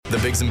The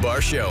Biggs and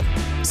Bar Show.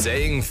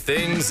 Saying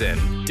things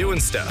and doing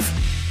stuff.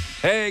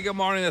 Hey, good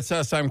morning. That's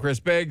us. I'm Chris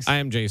Biggs. I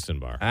am Jason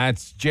Barr.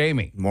 That's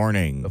Jamie.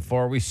 Morning.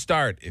 Before we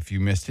start, if you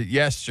missed it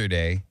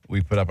yesterday,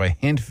 we put up a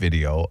hint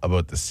video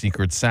about the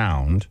secret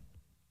sound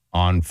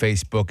on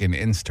Facebook and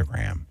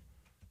Instagram.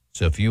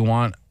 So if you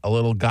want a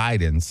little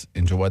guidance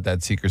into what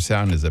that secret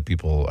sound is that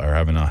people are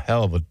having a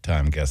hell of a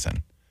time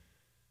guessing,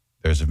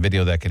 there's a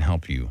video that can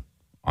help you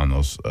on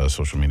those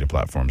social media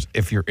platforms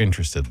if you're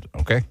interested,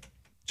 okay?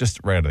 Just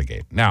right out of the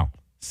gate. Now,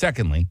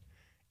 secondly,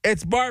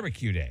 it's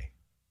barbecue day.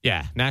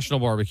 Yeah, National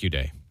Barbecue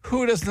Day.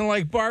 Who doesn't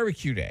like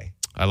barbecue day?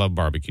 I love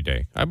barbecue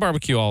day. I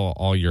barbecue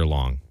all year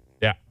long.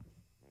 Yeah.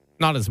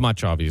 Not as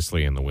much,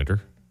 obviously, in the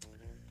winter.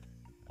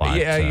 But,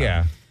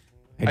 Yeah.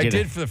 I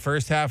did for the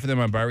first half, and then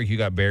my barbecue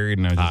got buried,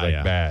 and I was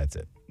just bah, that's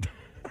it.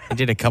 I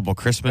did a couple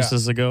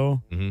Christmases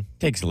ago. Mm-hmm.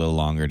 Takes a little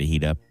longer to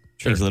heat up.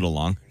 Sure. Takes a little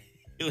long.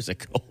 It was a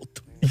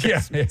cold.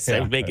 Yeah. I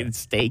was making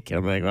steak.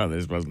 I'm like, well,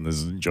 this wasn't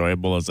as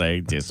enjoyable as I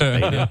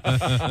anticipated.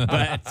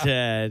 But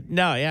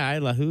no, yeah, I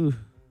love who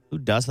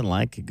doesn't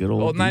like a good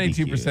old. Well,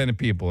 92% of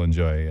people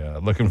enjoy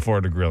looking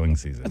forward to grilling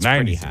season. That's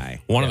pretty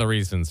high. One of the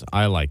reasons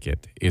I like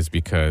it is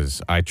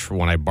because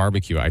when I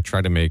barbecue, I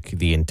try to make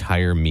the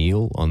entire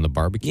meal on the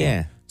barbecue.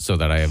 Yeah. So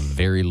that I have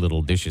very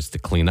little dishes to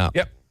clean up.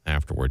 Yep.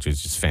 Afterwards.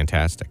 It's just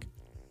fantastic.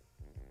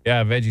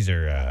 Yeah, veggies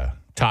are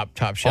top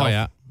shelf. Oh,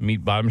 yeah.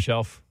 Meat bottom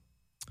shelf.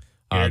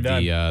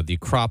 The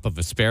crop of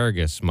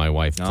asparagus my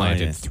wife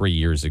planted 3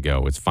 years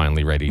ago is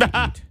finally ready to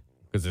eat.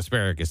 Because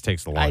asparagus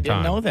takes a long time. I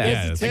didn't know that.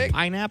 Yeah, it's like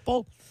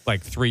pineapple.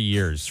 like 3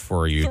 years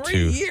for you 3 to.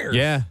 years?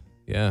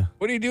 Yeah.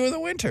 What do you do in the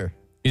winter?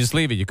 You just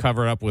leave it. You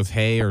cover it up with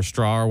hay or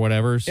straw or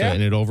whatever,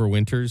 and it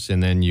overwinters,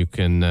 and then you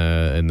can.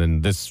 And then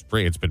this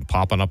spring, it's been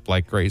popping up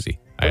like crazy.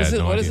 What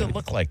does it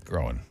look like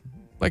growing?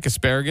 Like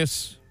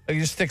asparagus. Like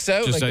it just sticks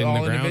out, Just like in the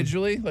all ground?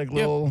 individually, like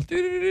little.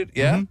 Doo-doo-doo-doo.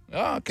 Yeah. Mm-hmm.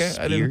 Oh, okay.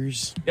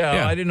 Spears.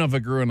 I didn't know if it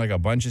grew in like a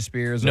bunch of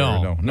spears.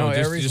 No,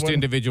 every just one?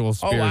 individual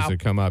spears wow. that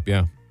come up.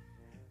 Yeah.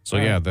 So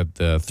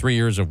that 3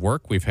 years of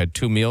work, we've had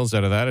 2 meals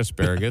out of that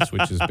asparagus,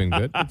 which has been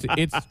good.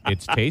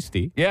 It's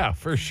tasty. Yeah,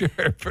 for sure,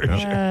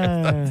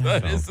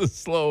 That is a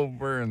slow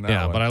burn.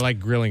 That one. But I like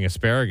grilling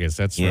asparagus.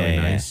 That's really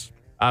nice.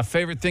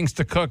 Favorite things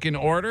to cook in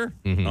order: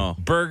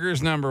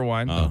 burgers number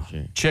 1,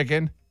 Sure.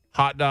 chicken,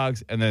 hot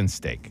dogs, and then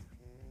steak.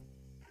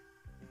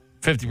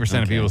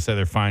 50% of people say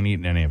they're fine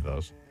eating any of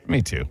those.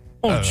 Me too.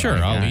 Oh, sure.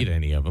 I'll eat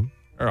any of them.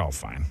 They're all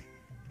fine.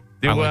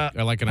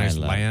 I like a nice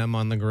lamb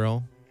on the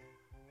grill.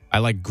 I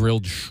like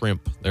grilled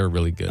shrimp. They're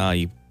really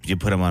good. You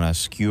put them on a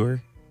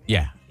skewer.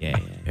 Yeah.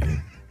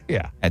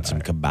 Yeah. Had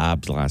some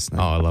kebabs last Oh,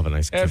 night. I love a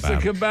nice Have some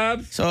kebab.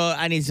 kebabs. So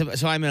I need some.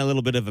 So I'm in a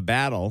little bit of a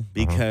battle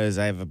because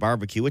I have a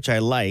barbecue, which I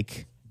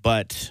like,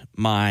 but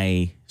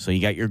so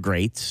you got your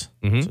grates,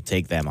 so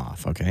take them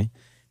off, okay?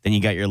 Then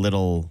you got your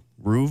little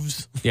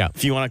roofs,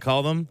 if you want to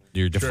call them.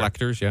 Your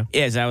deflectors, yeah.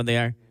 Yeah, is that what they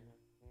are?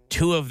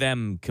 2 of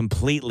them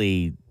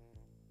completely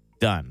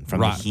done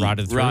from the heat.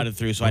 Rotted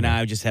through. So now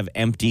I just have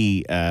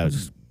empty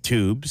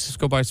tubes. Just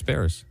go buy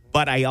spares.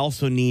 But I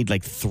also need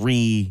like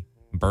 3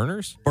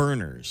 Burners?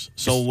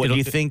 So what do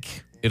you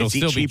think? It'll Is it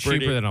still be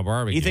cheaper than a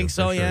barbecue. You think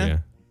so, for sure, yeah?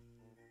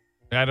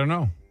 I don't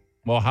know.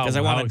 Well, how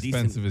I want a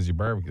decent- expensive is your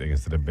barbecue? I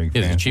guess it's a big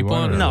Is it fancy cheap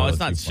one or No, a it's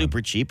not cheap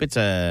super cheap. It's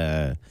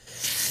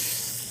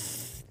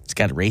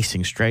got a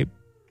racing stripe.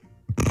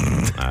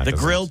 The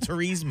Grill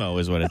Turismo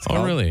is what it's called.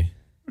 Oh, really?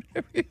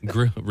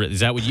 Is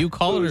that what you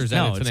call it, or is that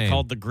No, its it's name?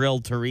 called the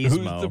Grill Turismo.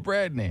 Who's the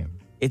brand name?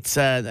 It's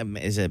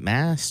is it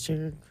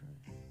Master?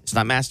 It's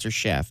not Master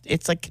Chef.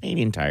 It's like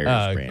Canadian Tire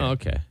brand.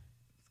 Okay.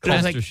 It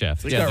was Master like-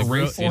 Chef. it Yeah, got the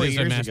grill, raced it 4 is a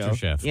years Master ago.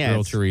 Chef. Yeah,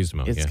 Grill it's-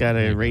 Turismo. It's got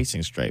a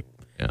racing stripe.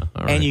 Yeah,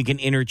 all right. And you can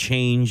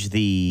interchange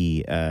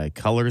the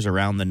colors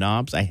around the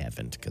knobs. I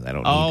haven't because I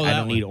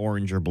don't need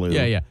orange or blue.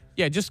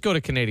 Yeah, just go to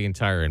Canadian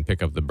Tire and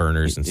pick up the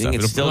burners and You stuff.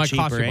 think it's It'll still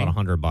cost cheaper, you about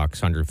 $100,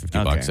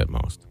 $150 at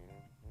most.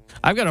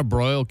 I've got a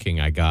Broil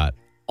King I got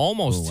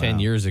almost 10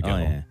 years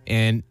ago,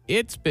 and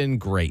it's been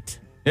great.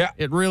 Yeah.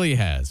 It really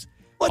has.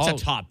 What's a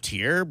top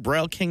tier?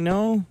 Broil King,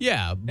 no?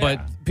 Yeah,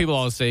 but people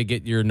always say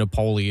get your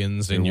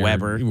Napoleons and your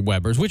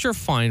Webers, which are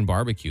fine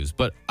barbecues.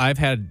 But I've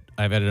had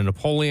a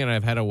Napoleon,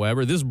 I've had a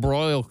Weber. This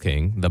Broil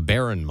King, the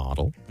Baron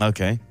model,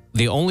 Okay.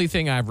 the only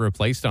thing I've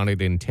replaced on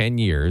it in 10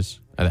 years,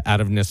 out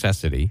of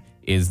necessity,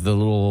 is the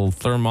little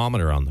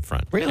thermometer on the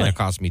front. Really? And it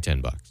cost me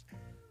 $10.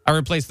 I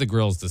replaced the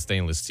grills to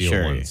stainless steel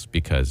ones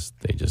because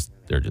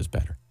they're just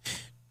better.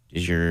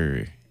 Is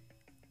your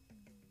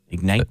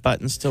ignite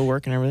button still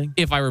work and everything?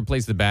 If I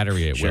replace the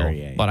battery, it will.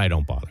 Yeah. But I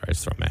don't bother. I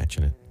just throw a match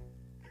in it.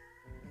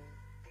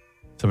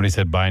 Somebody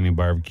said buy a new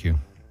barbecue.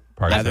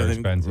 Parts are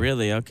expensive.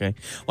 Really? Okay.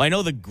 Well, I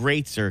know the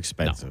grates are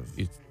expensive.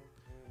 No,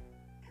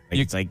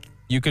 It's like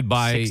you could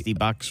buy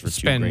 $60 for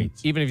 2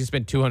 grates. Even if you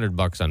spend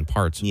 $200 on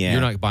parts, Yeah.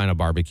 you're not buying a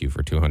barbecue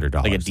for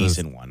 $200. Like a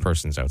decent one.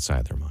 Person's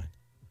outside their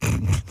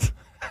mind.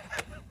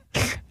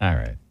 All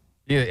right.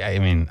 Yeah, I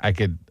mean, I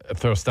could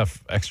throw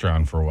stuff extra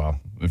on for a while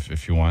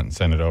if you want and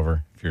send it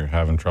over if you're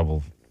having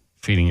trouble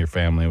feeding your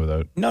family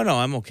without. No,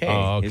 I'm okay.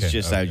 Oh, okay, It's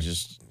just okay. I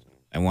just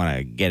I want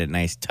to get it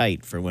nice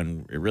tight for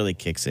when it really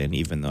kicks in,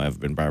 even though I've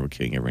been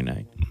barbecuing every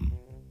night.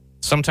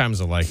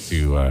 Sometimes I like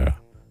to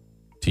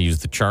use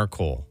the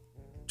charcoal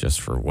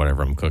just for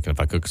whatever I'm cooking. If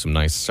I cook some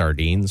nice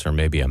sardines or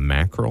maybe a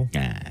mackerel.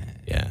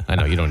 Yeah, I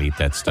know you don't eat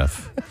that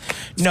stuff.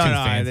 It's No,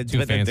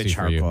 too fancy the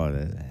for you.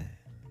 charcoal.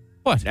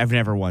 What? I've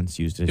never once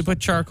used it. You put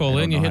charcoal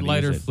in, you hit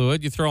lighter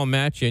fluid, you throw a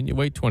match in, you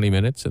wait 20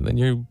 minutes, and then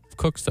you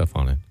cook stuff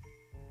on it.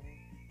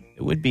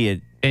 It would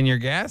be In your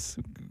gas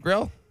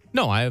grill?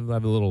 No, I have a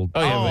little.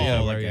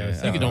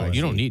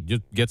 You don't need.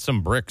 Just get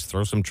some bricks,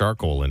 throw some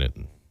charcoal in it,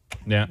 and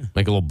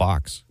make a little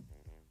box.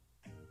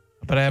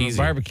 But I have Easy.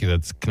 a barbecue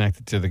that's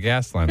connected to the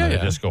gas line. I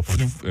just go,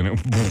 and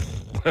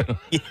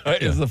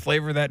it, is the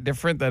flavor that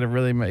different that it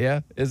really,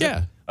 Is it?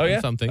 Yeah. Oh, yeah?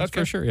 Some things, Okay.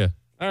 for sure, yeah.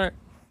 All right.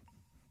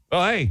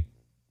 Well, hey,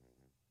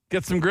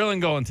 get some grilling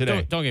going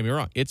today. Don't get me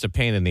wrong. It's a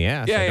pain in the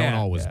ass. I don't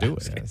always do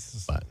it.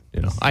 Yes. But,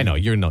 I know,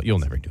 you'll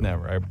never do it.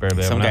 Never. I barely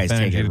have Some enough guys take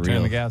energy it to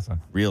turn the gas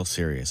on. real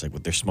serious, like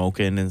with their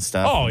smoking and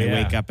stuff. Oh, They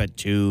yeah. wake up at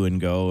 2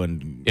 and go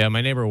and Yeah, my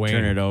neighbor Wayne.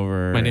 turn it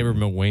over. My neighbor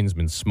Wayne's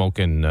been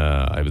smoking,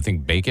 I would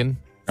think, bacon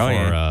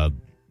for,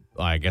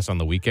 I guess on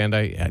the weekend.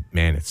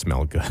 Man, it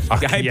smelled good. It's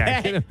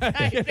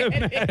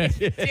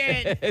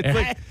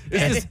like,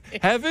 is this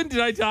heaven?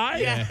 Did I die?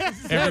 Yeah.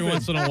 Every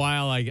once in a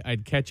while,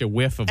 I'd catch a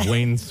whiff of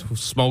Wayne's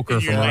smoker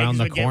Your from around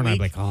the legs would get corner. I'd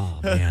be weak. like, oh,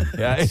 man,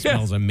 it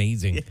smells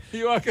amazing.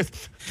 You walk us.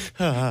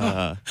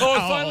 Oh, it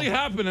finally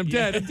happened. I'm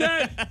dead. I'm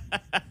dead.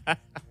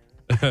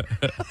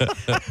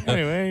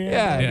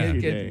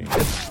 Anyway,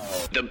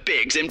 The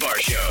Biggs and Bar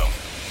Show.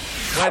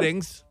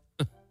 Weddings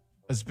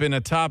has been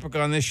a topic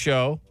on this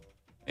show.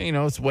 And,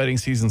 it's wedding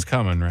season's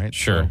coming, right?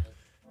 Sure.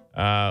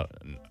 So,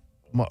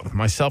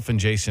 myself and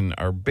Jason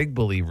are big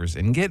believers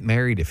in get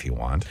married if you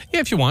want,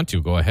 Yeah, if you want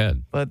to, go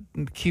ahead. but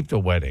keep the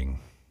wedding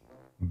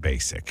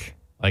basic.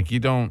 Like you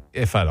don't,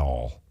 if at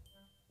all.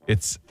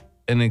 It's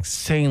an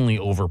insanely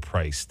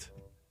overpriced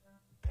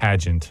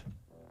pageant.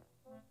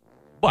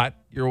 But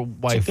your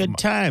wife. It's a good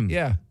time.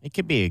 Yeah. It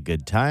could be a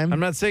good time. I'm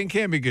not saying it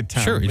can't be a good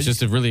time. Sure, but it's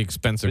just a really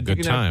expensive but you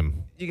good can have-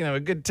 time. You can have a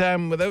good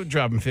time without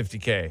dropping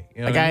 $50K.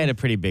 You know Like what I I had mean? a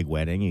pretty big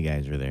wedding. You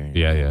guys were there.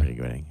 Yeah.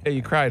 Pretty wedding. Yeah,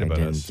 you cried about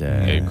us.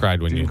 Yeah, you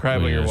cried when didn't you cry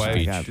about your wife.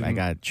 speech. I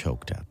got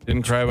choked up.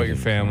 Didn't cry about your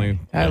family.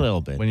 A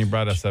little bit. When you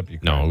brought us up, you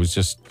cried. No, it was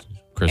just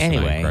Chris and I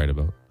Anyway. cried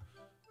about.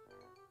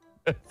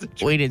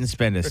 We didn't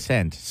spend a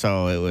cent,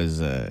 so it was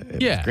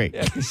great.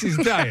 Yeah, 'cause she's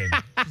Italian.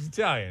 She's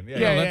Italian. Yeah,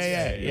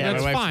 Yeah,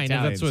 That's my wife's fine.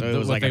 Italian, That's what, so it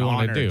was what like they an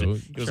want to honor do.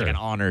 It was like an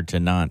honor to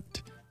not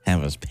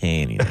have us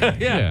pay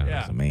anything. Yeah. It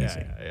was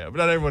amazing. Yeah. But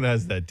not everyone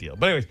has that deal.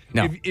 But anyways,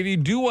 No. if you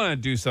do want to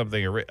do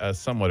something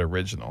somewhat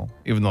original,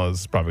 even though this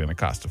is probably going to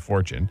cost a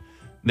fortune,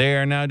 they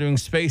are now doing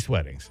space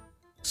weddings.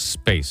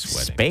 Space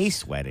wedding.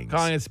 Space weddings.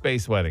 Calling it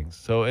space weddings.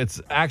 So it's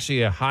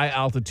actually a high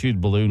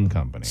altitude balloon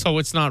company. So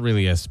it's not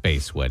really a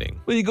space wedding.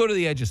 Well, you go to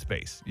the edge of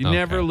space. You Okay.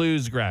 never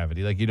lose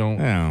gravity. Like you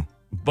don't. Oh.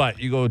 But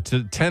you go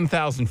to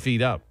 10,000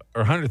 feet up,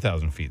 or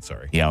 100,000 feet,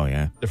 sorry. Yeah, oh,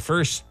 yeah. The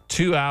first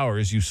 2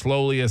 hours, you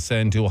slowly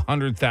ascend to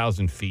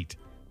 100,000 feet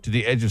to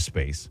the edge of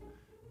space.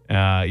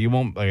 You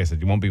won't, like I said,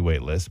 you won't be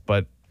weightless,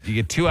 but you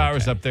get 2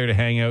 hours up there to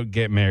hang out,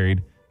 get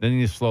married, then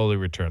you slowly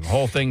return. The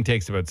whole thing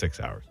takes about 6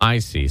 hours. I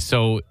see.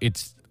 So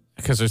it's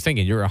because I was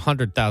thinking you're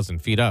 100,000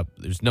 feet up.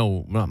 There's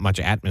not much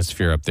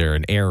atmosphere up there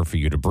and air for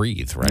you to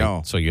breathe, right?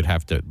 No. So you'd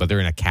have to, but they're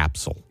in a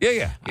capsule.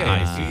 Yeah.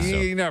 I see. So-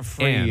 You're not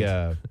free.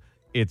 And-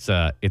 It's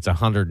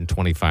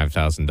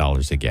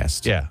 $125,000 a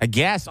guest. Yeah. A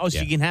guest? Oh, so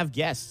Yeah. you can have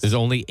guests. There's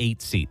only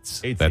 8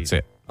 seats. Eight That's seats.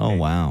 it. Oh,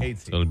 wow. Eight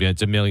So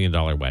it's $1 million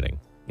wedding.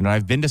 You know,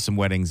 I've been to some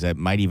weddings that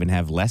might even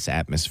have less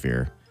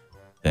atmosphere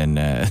than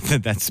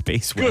that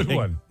space Good wedding.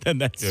 one. Than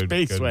that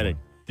space Good wedding.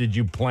 one. Did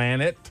you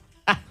plan it?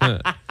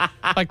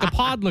 Like the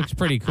pod looks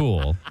pretty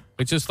cool.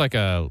 It's just like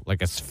a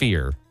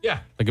sphere, Yeah.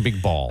 like a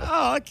big ball.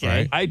 Oh, okay.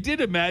 Right? I did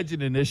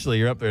imagine initially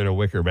you're up there in a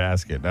wicker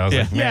basket. And I was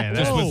like, man,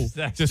 just that's- with,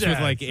 that's- just with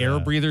like that's, air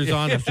breathers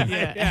on. I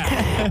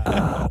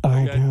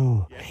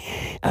do.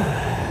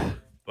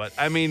 But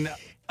I mean,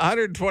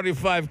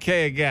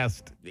 $125K a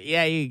guest.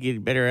 Yeah, you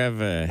better have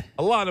A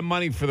lot of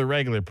money for the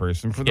regular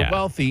person. For the Yeah.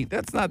 wealthy,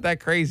 that's not that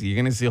crazy. You're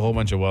going to see a whole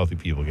bunch of wealthy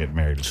people get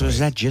married. So does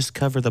that just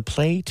cover the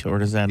plate, or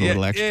does that a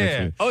little extra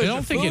food? Oh, I is don't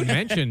it think food? it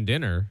mentioned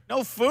dinner.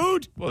 No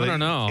food? Well, I don't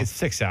know. It's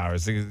 6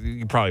 hours. You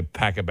can probably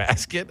pack a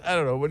basket. I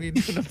don't know. What are you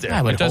doing up there?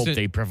 I would It hope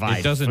they provide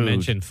It doesn't food.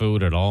 mention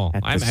food at all.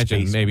 At I the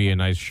imagine space maybe a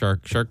nice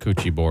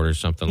charcuterie board or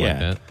something like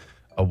Yeah.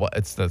 that.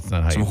 That's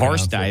not how Some you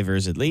horse pronounce it.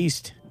 divers, at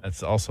least.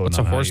 That's also What's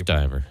not a how horse you-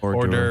 diver?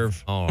 Hors d'oeuvre.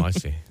 Oh, I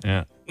see.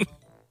 Yeah.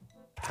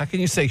 How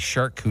can you say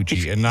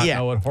charcuterie and not Yeah.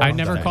 know what horse I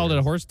never diver called it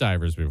is? horse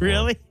divers before.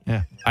 Really?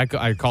 Yeah. I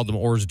called them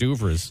hors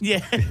d'oeuvres.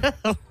 Yeah.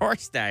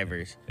 Horse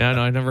divers. Yeah,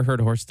 no, I never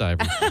heard horse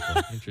divers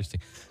before.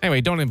 Interesting.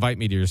 Anyway, don't invite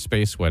me to your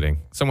space wedding.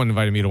 Someone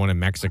invited me to one in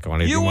Mexico,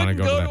 and I You didn't want to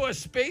wouldn't go go to to that. a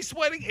space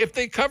wedding if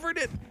they covered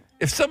it?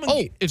 If someone...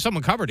 Oh, if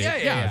someone covered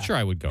it, Yeah. sure,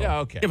 I would go. Yeah,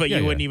 okay. Yeah, but Yeah,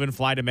 you yeah. wouldn't even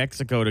fly to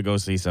Mexico to go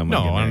see someone.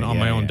 No, get on married.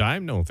 my Yeah, own yeah.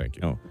 dime? No, thank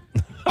you. No.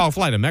 I'll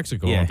fly to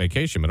Mexico Yeah. on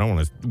vacation, but I don't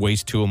want to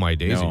waste 2 of my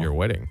days No. at your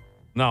wedding.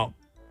 No.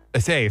 I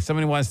say, if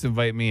somebody wants to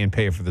invite me and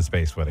pay for the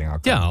space wedding, I'll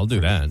come. I'll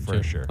do that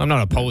for sure. I'm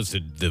not opposed to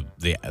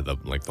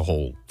the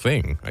whole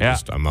thing.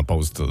 I'm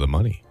opposed to the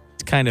money.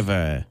 It's kind of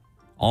a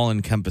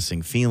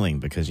all-encompassing feeling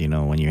because,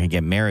 when you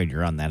get married,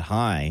 you're on that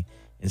high.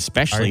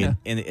 Especially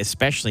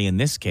in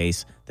this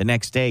case, the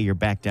next day you're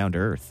back down to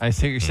earth. I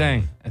see what you're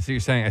saying. I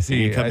see.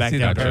 You come back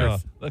down to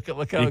earth.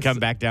 Look how you come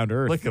back down to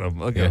earth. Look at him.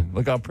 Look at him.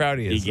 Look how proud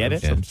he is. You get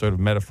it? Some sort of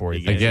metaphor. I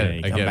get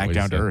it. You come back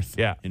down to earth.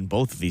 Yeah. In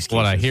both of these cases.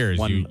 What I hear is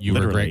you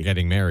literally. regret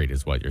getting married,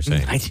 is what you're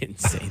saying. I didn't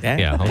say that.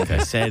 Yeah, okay. I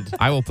said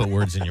I will put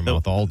words in your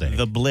mouth all day.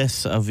 the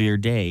bliss of your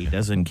day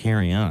doesn't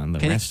carry on the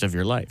rest of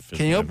your life.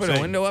 Can you open a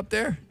window up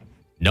there?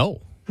 No.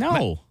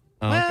 No.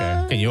 Oh,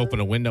 okay. Can you open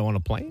a window on a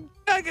plane?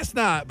 I guess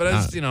not, but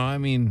it's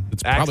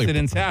It's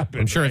accidents happen.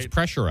 I'm sure right? it's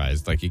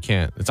pressurized. Like you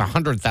can't. It's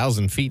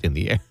 100,000 feet in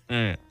the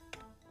air.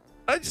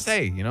 I just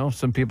say,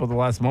 some people at the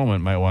last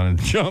moment might want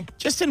to jump.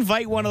 Just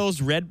invite one of those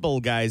Red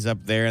Bull guys up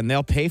there and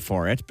they'll pay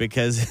for it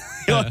because,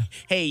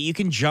 hey, you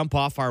can jump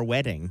off our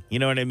wedding. You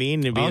know what I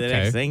mean? It'd be the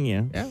next thing,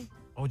 Yeah.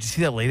 Oh, did you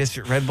see that latest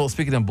Red Bull?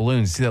 Speaking of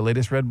balloons, see that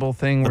latest Red Bull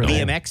thing? The where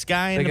BMX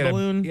guy in the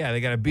balloon?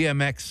 They got a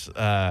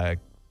BMX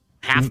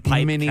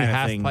half-pipe mini kind of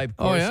half-pipe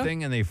course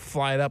thing, and they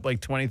fly it up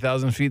like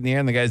 20,000 feet in the air,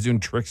 and the guy's doing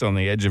tricks on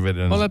the edge of it.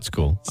 And Well, that's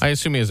cool. I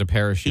assume he has a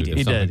parachute. he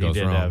if something did. goes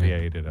He did wrong. have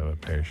a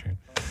parachute.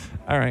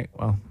 All right,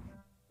 well,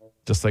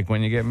 just like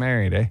when you get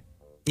married, eh?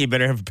 You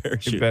better have a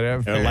parachute. You better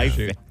have a Or life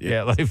parachute.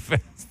 vest. Life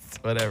vest,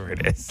 whatever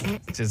it is.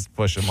 Just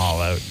push them all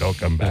out. Don't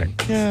come back.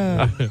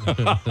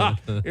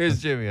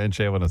 Here's Jimmy on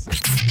Chair 106.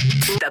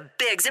 The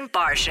Biggs and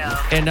Bar Show.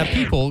 And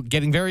people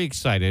getting very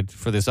excited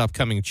for this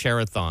upcoming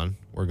Chair-A-Thon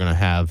we're going to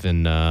have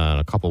in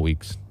a couple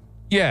weeks.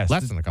 Yes.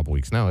 Less than a couple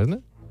weeks now, isn't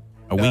it?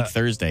 A week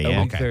Thursday,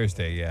 A week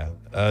Thursday,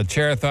 yeah.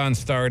 Chair-A-Thon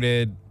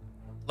started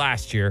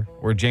last year,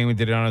 where Jamie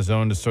did it on his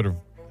own to sort of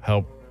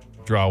help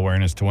draw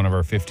awareness to one of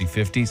our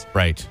 50-50s.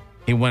 Right.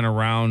 He went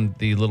around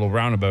the little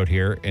roundabout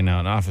here in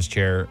an office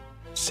chair.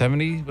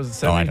 70? Was it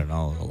 70? Oh, I don't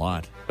know. A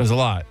lot. It was a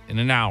lot in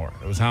an hour.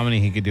 It was how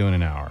many he could do in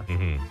an hour.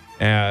 Mm-hmm.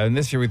 And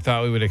this year we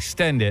thought we would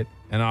extend it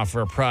and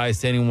offer a prize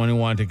to anyone who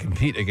wanted to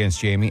compete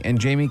against Jamie. And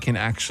Jamie can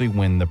actually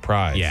win the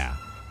prize. Yeah.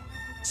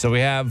 So we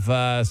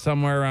have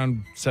somewhere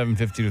around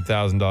 $750 to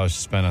 $1,000 to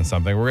spend on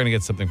something. We're going to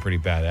get something pretty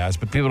badass,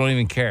 but people don't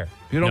even care.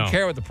 People don't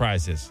care what the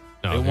prize is.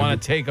 No, they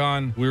want to take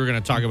on We were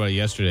going to talk about it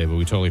yesterday, but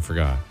we totally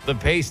forgot. the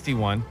pasty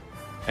one.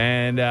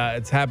 And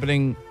it's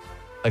happening,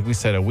 like we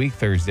said, a week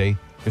Thursday.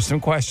 There's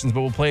some questions,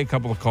 but we'll play a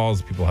couple of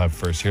calls people have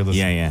first. Here, listen.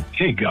 Yeah.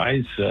 Hey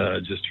guys,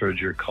 just heard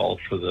your call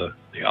for the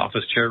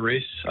office chair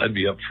race. I'd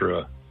be up for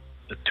a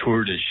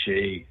Tour de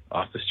Chez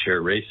office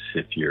chair race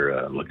if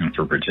you're looking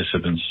for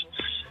participants.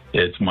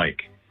 It's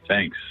Mike.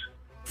 Thanks.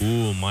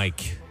 Ooh,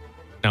 Mike.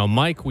 Now,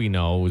 Mike, we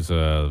know, is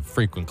a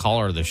frequent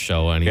caller of the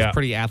show, and he's a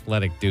pretty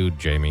athletic dude,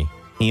 Jamie.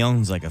 He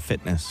owns like a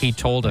fitness. He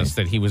told us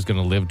that he was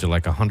going to live to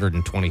like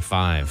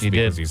 125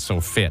 because he's so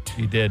fit.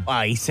 He did.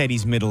 Wow, he said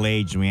he's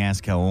middle-aged, and we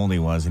asked how old he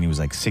was, and he was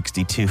like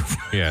 62.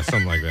 Yeah,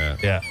 something like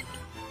that. Yeah.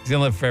 He's going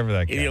to live forever,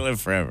 that guy. He'll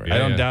live forever. I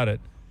don't doubt it.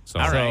 So,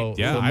 All right.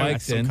 Yeah, so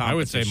Mike's in. I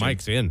would say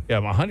Mike's in.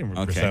 Yeah, 100%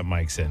 Okay.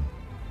 Mike's in.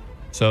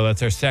 So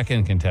that's our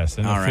second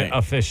contestant, All right.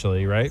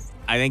 officially, right?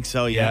 I think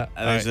so, yeah.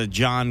 Yeah. There's a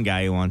John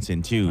guy who wants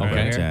in, too.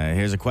 Okay. But,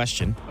 here's a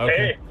question.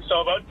 Hey,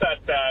 so about that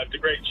the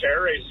great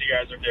chair race you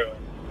guys are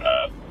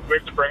doing, we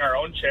have to bring our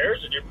own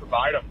chairs and you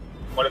provide them.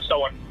 What if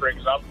someone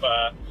brings up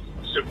a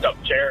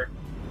souped-up chair,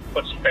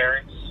 put some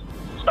bearings,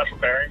 special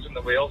bearings in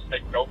the wheels,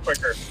 make it go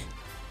quicker?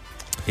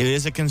 It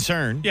is a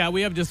concern. Yeah,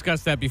 we have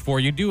discussed that before.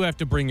 You do have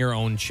to bring your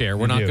own chair.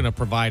 We're not do. going to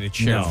provide a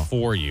chair No.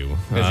 for you.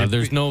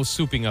 There's no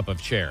souping up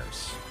of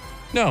chairs.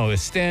 No,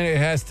 it's standard. It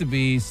has to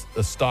be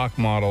a stock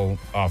model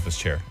office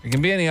chair. It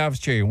can be any office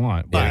chair you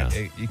want, but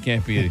you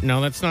can't be.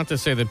 No, that's not to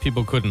say that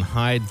people couldn't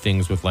hide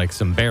things with like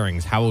some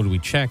bearings. How would we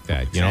check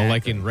that? You know,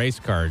 like in race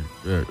car,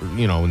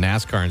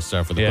 NASCAR and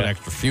stuff, where they put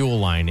extra fuel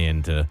line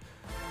in to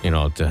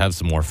have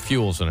some more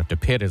fuel so they don't have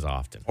to pit as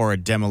often. Or a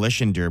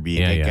demolition derby. You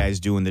get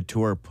guys doing the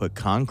tour put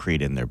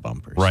concrete in their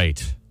bumpers.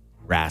 Right.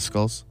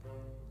 Rascals.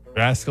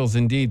 Rascals,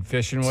 indeed.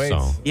 Fish and weights.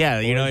 So- Yeah,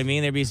 you know what I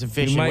mean? There'd be some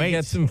fish You and might weights.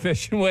 get some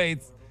fish and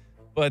weights,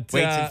 but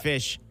Weights and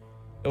fish.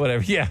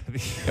 whatever. Yeah.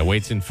 Yeah,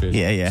 weights and fish.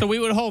 Yeah. So we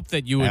would hope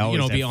that you I would,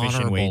 always be have fish and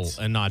honorable weights.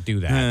 and not do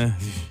that.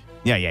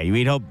 Yeah.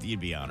 We'd hope you'd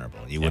be honorable.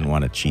 You wouldn't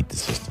want to cheat the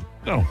system.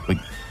 No.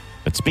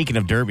 But speaking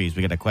of derbies,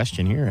 we got a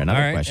question here. Another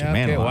All right, question. yeah,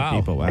 Man, okay, a lot wow.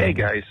 of people. Wow. Hey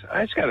guys,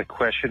 I just got a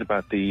question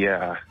about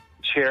the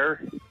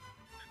chair,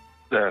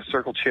 the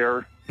circle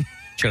chair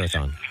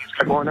Chair-A-Thon.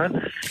 going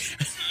on.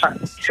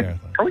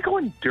 Are we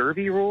going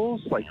derby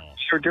rules, like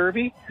chair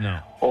derby, No.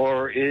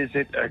 or is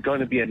it going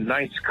to be a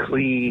nice,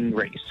 clean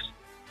race?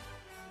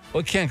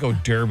 Well, it can't go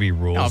derby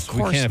rules. No, of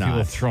course we can't have people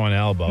not. throwing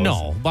elbows.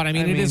 No, but I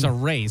mean, it is a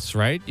race,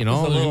 right? You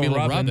know, There's there's going to be a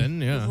little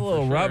rubbing. Yeah, There's a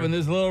little for rubbing. sure.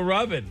 There's a little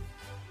rubbing.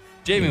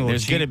 Jamie will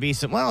There's cheat. going to be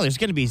some. Well, there's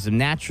going to be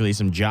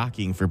some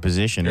jockeying for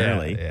position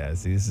early. Yeah,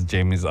 see, this is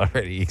Jamie's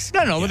already.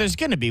 No, but there's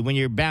going to be when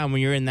you're bound,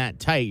 when you're in that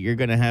tight, you're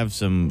going to have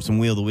some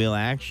wheel to wheel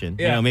action.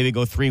 Yeah. You know, maybe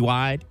go three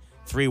wide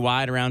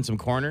around some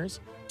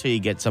corners till you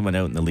get someone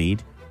out in the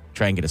lead.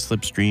 try and get a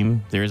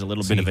slipstream. There is a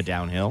little bit of a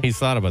downhill. He's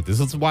thought about this.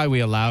 This is why we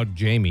allowed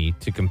Jamie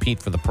to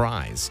compete for the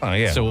prize. Oh,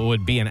 yeah. So it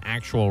would be an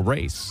actual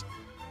race.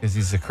 Because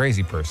he's a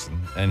crazy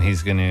person, and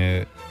he's going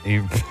to...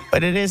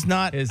 But it is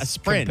not It's a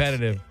sprint.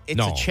 competitive. It's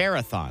No. a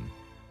Chair-A-Thon.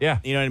 Yeah.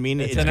 You know what I mean?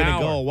 It's It's an going to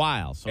hour. go a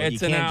while. So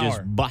It's you an can't just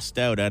hour. bust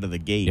out of the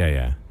gate.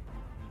 Yeah.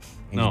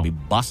 And No. you'll be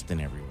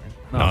busting everywhere.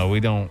 No, we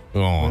don't.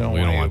 Oh,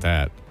 we don't want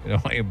that. We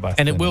don't want you busting.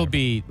 And it will there.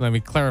 be, let me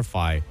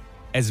clarify,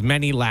 as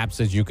many laps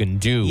as you can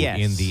do Yes.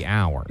 in the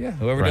hour. Yeah,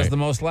 whoever does Right. the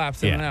most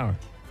laps in an hour.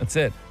 That's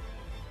it.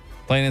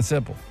 Plain and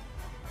simple.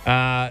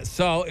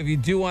 So if you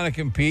do want to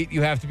compete,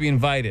 you have to be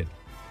invited.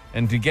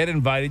 And to get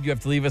invited, you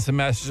have to leave us a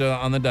message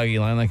on the DUGY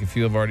line, like a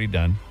few have already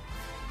done,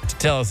 to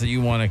tell us that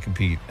you want to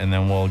compete. And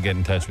then we'll get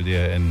in touch with you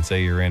and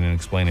say you're in and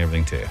explain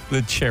everything to you.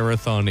 The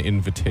Chair-A-Thon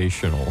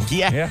Invitational.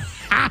 Yeah.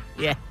 Yeah.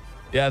 Yeah.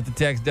 You have to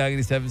text DUGY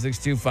to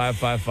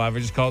 762-555 or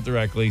just call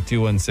directly,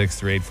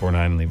 216-3849,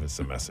 and leave us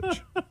a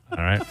message. All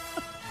right?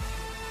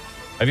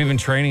 Have you been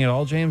training at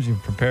all, James? You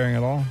preparing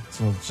at all?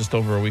 It's just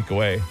over a week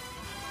away.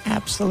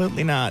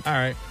 Absolutely not. All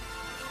right.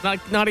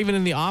 Not even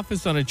in the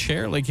office on a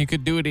chair. Like you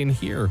could do it in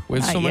here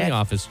with Not so many yet.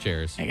 office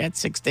chairs. I got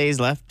 6 days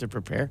left to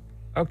prepare.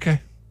 Okay.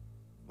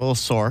 A little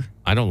sore.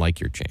 I don't like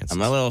your chances.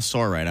 I'm a little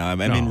sore right now.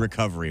 I'm in No.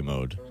 recovery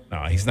mode.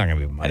 No, he's not going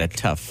to be I had a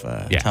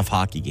Mike. tough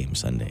hockey game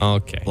Sunday.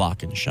 Okay.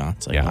 Blocking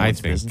shots. Like Yeah, no I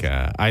one's think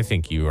business. I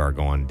think you are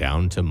going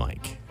down to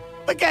Mike.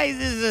 But guys,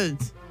 the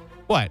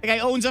What? guy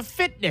owns a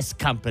fitness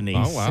company.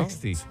 Oh wow.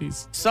 60.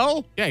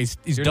 So Yeah, he's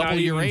You're double not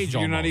your even- age.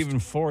 You're not almost. even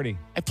 40.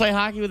 I play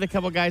hockey with a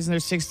couple guys in their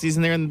 60s,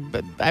 and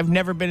but I've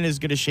never been in as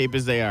good a shape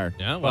as they are.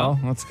 Yeah, Well, well,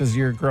 that's because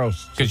you're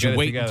gross. because So you get it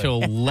wait together. until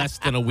less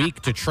than a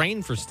week to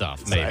train for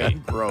stuff. Maybe.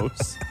 I'm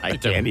gross. I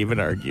can't even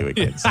argue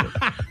against it.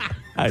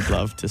 I'd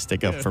love to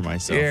stick up for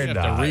myself. You're have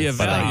to not.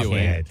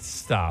 reevaluate.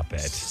 Stop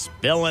it.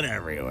 Spilling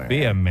everywhere.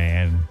 Be a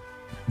man.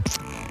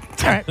 All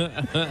right.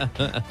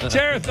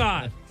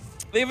 Chair-A-Thon.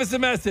 Leave us a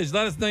message.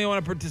 Let us know you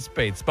want to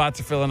participate. Spots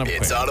are filling up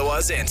It's quick.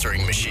 Ottawa's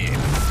answering machine.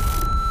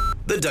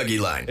 The DUGY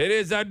line. It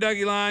is our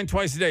DUGY line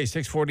twice a day,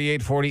 640,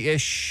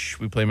 840-ish.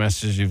 We play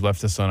messages you've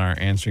left us on our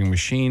answering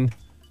machine.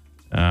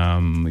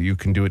 You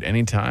can do it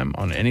anytime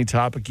on any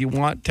topic you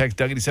want. Text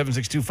DUGY to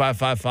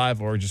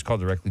 762-555 or just call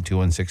directly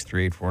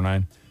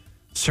 216-3849.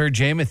 Sir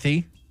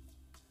Jamothy,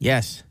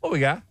 Yes. what we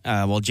got?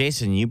 Well,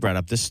 Jason, you brought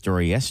up this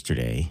story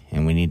yesterday,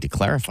 and we need to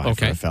clarify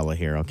Okay. for a fella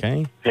here,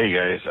 okay? Hey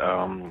guys,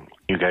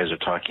 you guys are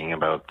talking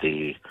about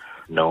the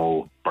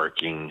no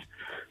barking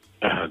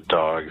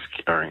dogs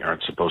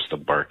aren't supposed to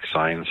bark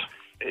signs.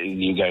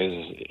 You guys,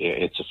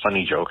 it's a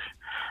funny joke.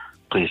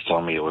 Please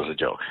tell me it was a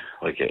joke.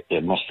 Like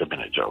it must have been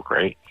a joke,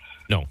 right?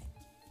 No,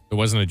 it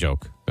wasn't a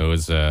joke. It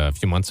was a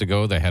few months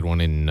ago. They had one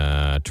in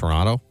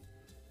Toronto,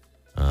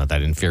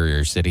 that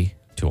inferior city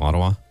to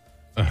Ottawa.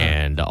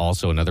 And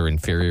also another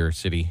inferior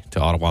city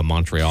to Ottawa,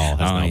 Montreal, has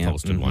now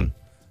posted one.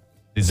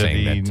 Is it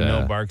saying the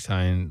that, no bark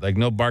sign, like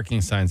no barking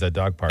signs at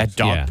dog parks? At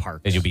dog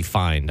parks. And you'll be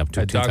fined up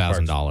to At dog parks.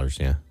 $2,000,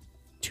 yeah.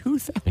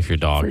 2,000 If your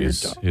dog for your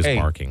is dog. Hey.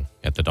 barking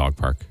at the dog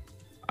park.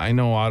 I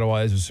know Ottawa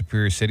is a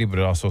superior city, but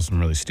it also has some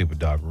really stupid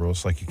dog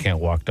rules. Like you can't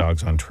walk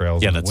dogs on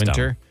trails Yeah, in the that's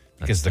winter dumb.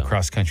 because That's the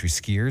cross-country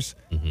skiers.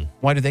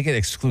 Why do they get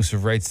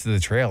exclusive rights to the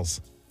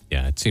trails?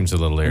 Yeah, it seems a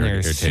little And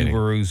there's irritating.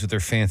 Subarus with their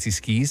fancy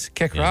skis.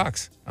 Kick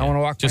rocks. I want to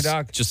walk Just, my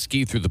dog. just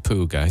ski through the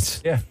poo,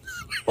 guys. Yeah.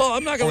 Well,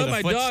 I'm not Or gonna let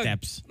the my dog.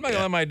 footsteps. I'm not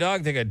gonna let my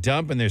dog take a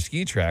dump in their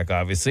ski track.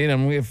 Obviously,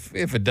 and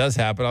if it does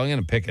happen, I'm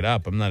gonna pick it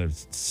up. I'm not a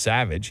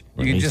savage.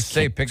 Or at You can least just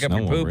say kick pick up your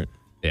snow poop, over it.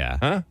 Yeah.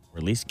 huh? Or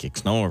at least kick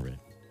snow over it.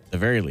 At the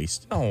very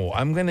least. No,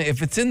 I'm gonna.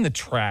 If it's in the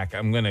track,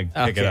 I'm gonna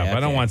pick it Okay, up. I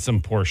don't okay. want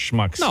some poor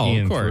schmuck No, of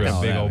skiing course. through a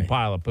No, big that old way.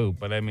 pile of poop.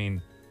 But I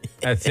mean,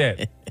 that's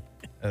it.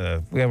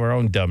 We have our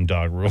own dumb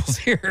dog rules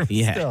here.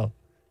 Yeah. Still.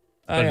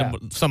 But Yeah.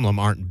 some of them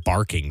aren't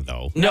barking,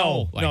 though.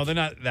 No, Like- no, they're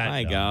not that.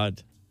 My dumb.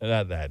 God. They're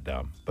not that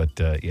dumb. But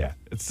yeah,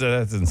 it's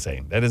that's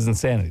insane. That is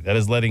insanity. That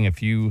is letting a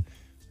few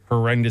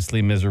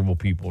horrendously miserable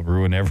people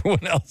ruin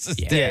everyone else's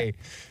day.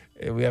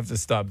 We have to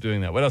stop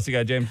doing that. What else you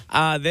got, James?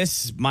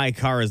 My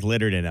car is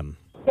littered in them.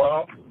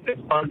 Well, it's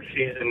bug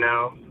season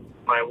now.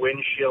 My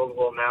windshield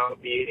will now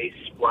be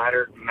a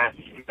splattered mess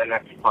for the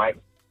next 5.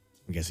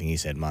 I'm guessing he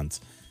said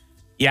months.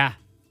 Yeah,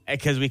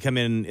 because we come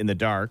in the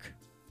dark.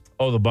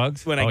 Oh, the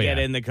bugs. When I get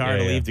in the car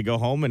to leave to go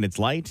home and it's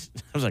light,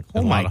 I was like,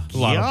 oh my lot of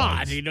God.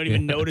 bugs. You don't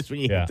even notice when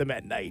you Yeah. hit them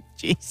at night.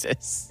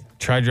 Jesus.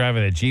 Try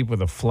driving a Jeep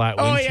with a flat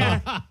Oh,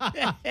 windshield.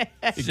 yeah.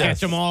 You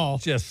catch them all.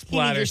 Just You need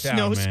splatter your town,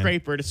 snow man.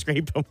 scraper to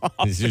scrape them off.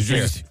 Yours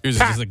is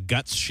just a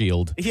guts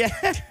shield. Yeah.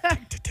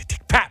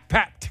 Pat,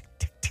 pat, tick,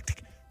 tick, tick,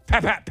 tick.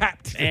 Pat, pat, pat.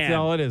 That's Man.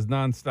 all it is,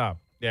 nonstop.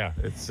 Yeah,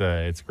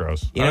 it's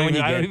gross. You know I when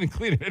you don't get- even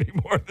clean it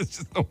anymore. There's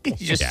just no. You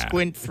just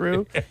squint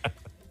through.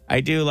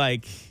 I do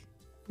I'm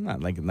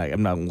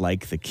not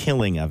like the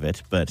killing of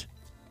it, but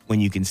when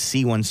you can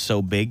see one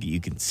so big, you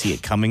can see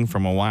it coming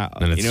from a while.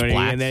 And it you know what I mean?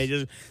 splats. And then it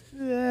just.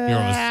 You're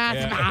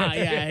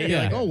almost, You're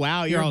like, oh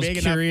wow, You're you're always big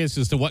enough. curious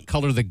as to what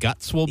color the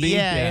guts will be.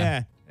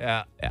 Yeah.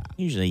 Yeah,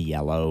 Usually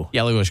yellow.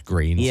 Yellowish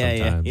green Yeah,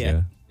 sometimes.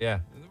 yeah. yeah.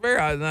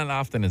 not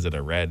often is it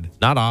a red.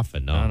 Not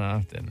often, no. Not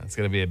often. It's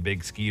going to be a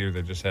big Skeeter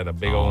that just had a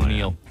big old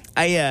meal.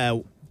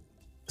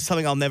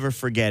 Something I'll never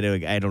forget.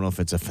 I don't know if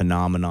it's a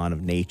phenomenon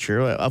of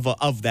nature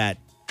of that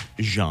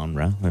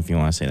genre, if you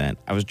want to say that.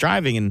 I was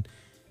driving, and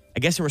I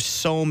guess there were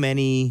so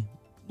many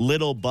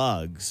little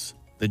bugs.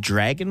 The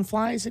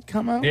dragonflies had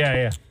come out.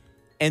 Yeah.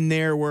 And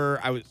there were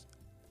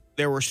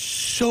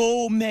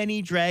so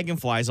many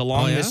dragonflies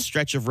along this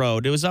stretch of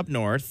road. It was up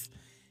north,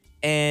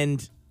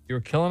 and You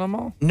were killing them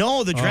all?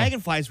 no, the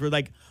dragonflies were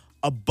like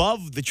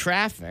above the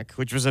traffic,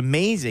 which was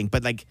amazing.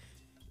 But like,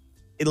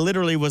 it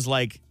literally was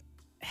like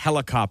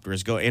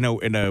helicopters go in a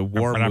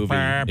war movie.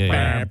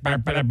 Yeah,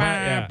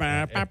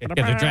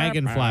 the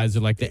dragonflies are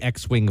like the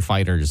X-wing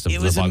fighters of It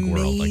the was bug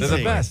world. Like, amazing. They're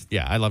the best.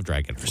 yeah, I love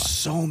dragonflies.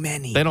 So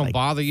many. They don't like,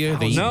 bother you.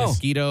 They eat No.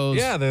 mosquitoes.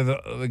 Yeah, they're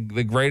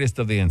the greatest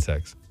of the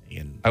insects.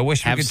 and I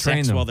wish we have could train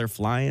sex them. while they're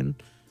flying.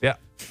 Yeah.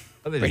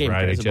 Oh, they Pretty just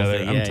ride each impressive other.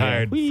 thing. I'm Yeah,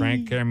 tired. yeah.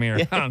 Frank, carry me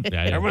around.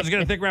 Yeah. Everyone's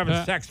going to think we're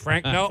having sex,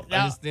 Frank. No,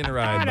 I just need a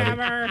ride.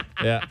 Buddy.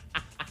 Yeah.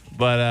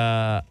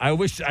 But I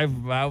wish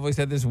I've always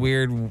had this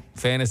weird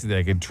fantasy that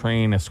I could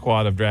train a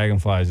squad of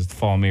dragonflies just to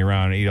follow me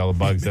around and eat all the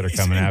bugs that are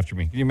coming after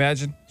me. Can you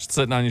imagine? Just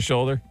sitting on your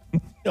shoulder.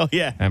 Oh,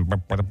 yeah. And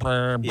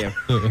Yeah.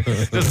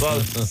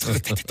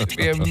 it'd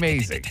be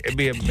amazing. It'd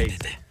be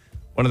amazing.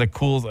 One of the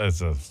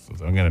coolest.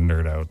 I'm going to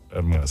nerd out.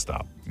 I'm going to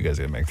stop. You guys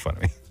are going to make fun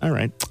of me. All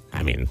right.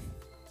 I mean,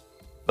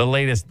 The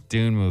latest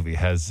Dune movie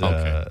has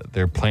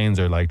their planes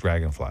are like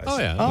dragonflies. Oh,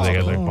 yeah. They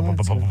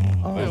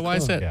got why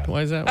is that? Yeah.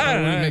 Why is that? I Why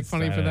don't would know, we make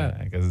fun of you for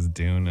that? Because it's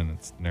Dune and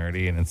it's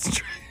nerdy and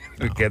it's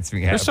it gets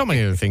me happy. There's so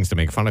many other things to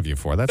make fun of you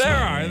for. That's There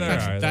not, are,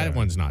 that's- there are. That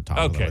one's not top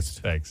of the Okay, list.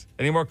 thanks.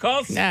 Any more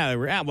calls?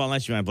 Well,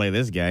 unless you want to play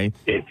this guy.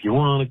 If you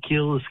want to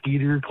kill a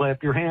skeeter,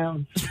 clap your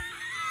hands.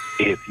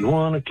 If you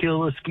want to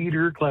kill a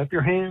skeeter, clap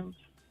your hands.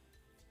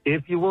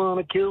 If you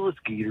want to kill a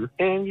skeeter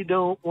and you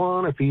don't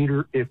want to feed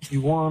her, if you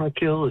want to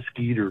kill a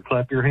skeeter,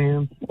 clap your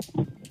hands.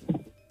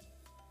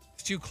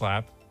 Did you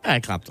clap? I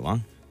clapped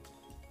along.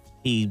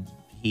 He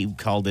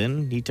called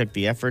in. He took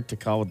the effort to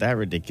call with that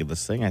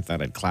ridiculous thing. I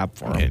thought I'd clap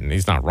for him. And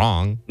he's not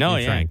wrong. No,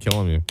 you try yeah. and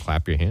kill him, you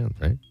clap your hands,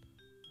 right?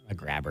 A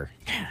grabber.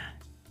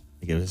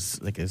 Like it was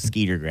like a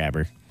skeeter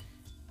grabber.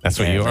 That's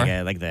what you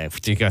are? Like the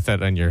You got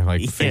that on your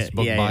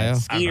Facebook bio?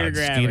 Skeeter I'm a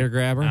grabber. Skeeter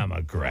grabber? I'm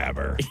a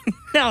grabber.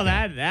 No,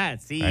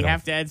 that. See, you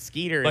have to add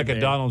skeeter. Like in a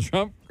there. Donald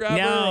Trump grabber?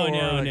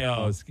 No.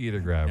 Oh,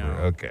 Skeeter grabber. No.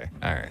 Okay.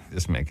 All right.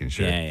 Just making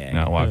sure. Yeah.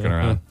 Not walking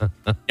around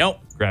Nope.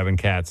 grabbing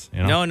cats.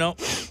 You know? No.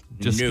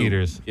 Just No.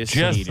 skeeters. Just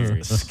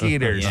skeeters.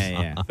 Skeeters.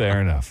 Yeah. Fair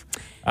enough.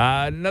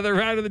 Another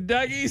round of the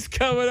Dougies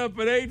coming up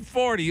at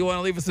 8:40. You want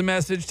to leave us a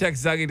message?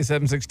 Text Dougie to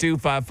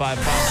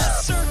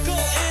 762-555. Circle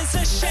is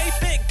a shape,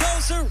 it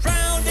goes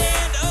around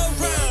and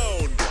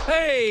around.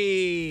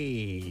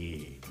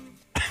 Hey!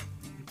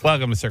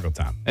 Welcome to Circle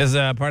Time. As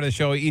a part of the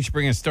show, we each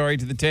bring a story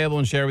to the table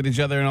and share with each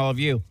other and all of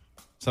you.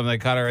 Something that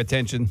caught our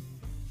attention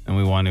and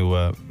we want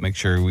to make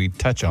sure we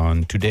touch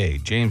on today.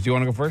 James, do you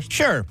want to go first?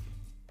 Sure.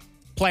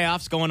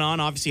 Playoffs going on.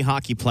 Obviously,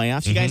 hockey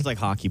playoffs. You guys like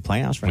hockey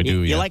playoffs, right? We do,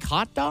 You yeah. like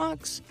hot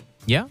dogs?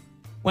 Yeah.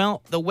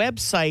 Well, the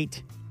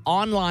website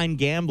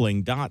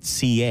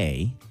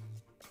onlinegambling.ca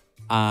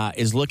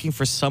is looking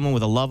for someone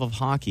with a love of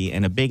hockey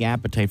and a big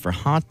appetite for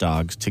hot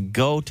dogs to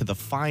go to the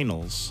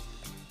finals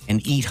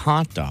and eat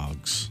hot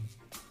dogs.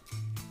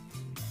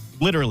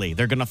 Literally,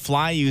 they're going to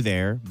fly you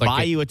there,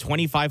 buy you a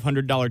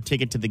 $2,500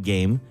 ticket to the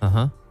game,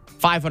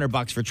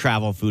 $500 for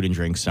travel, food, and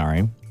drinks,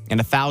 and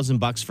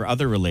 $1,000 for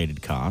other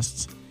related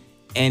costs.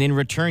 And in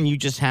return, you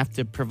just have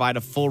to provide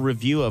a full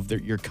review of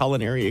your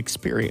culinary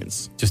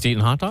experience. Just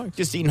eating hot dogs?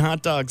 Just eating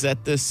hot dogs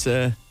at this.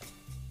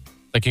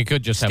 Like you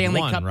could just Stanley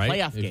have Cup one, right?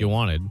 playoff If game. you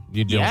wanted.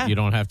 You Yeah.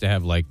 don't have to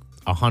have like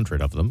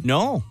 100 of them.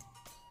 No.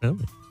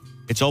 Really?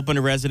 It's open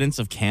to residents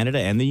of Canada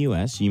and the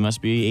U.S. You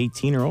must be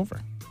 18 or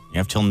over. You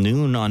have till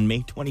noon on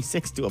May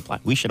 26th to apply.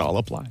 We should all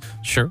apply.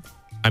 Sure.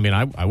 I mean,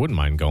 I wouldn't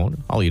mind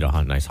going. I'll eat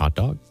a nice hot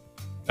dog.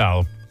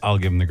 I'll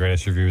give them the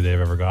greatest review they've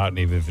ever gotten,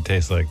 even if it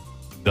tastes like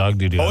dog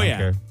doo-doo. I don't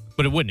care.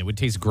 But it wouldn't. It would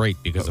taste great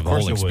because of the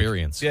course whole it would.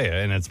 experience. Yeah,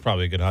 and it's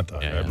probably a good hot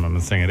dog. Yeah. I'm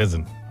not saying it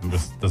isn't. It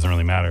just doesn't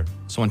really matter.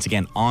 So once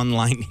again,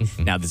 online.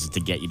 Now this is to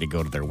get you to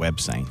go to their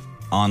website.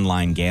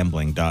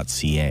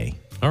 Onlinegambling.ca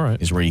All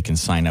right. is where you can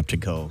sign up to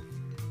go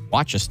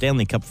watch a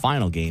Stanley Cup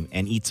final game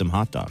and eat some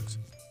hot dogs.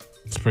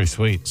 It's pretty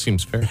sweet.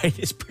 Seems fair.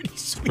 It's pretty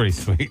sweet. Pretty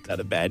sweet. Not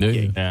a bad Yeah.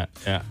 gig.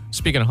 Yeah.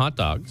 Speaking of hot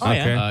dogs, Oh,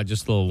 yeah.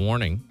 just a little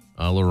warning,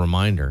 a little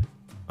reminder,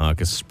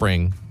 because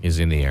spring is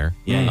in the air.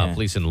 Yeah.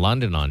 Police in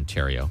London,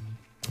 Ontario,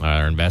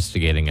 are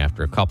investigating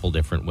after a couple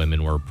different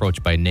women were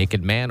approached by a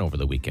naked man over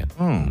the weekend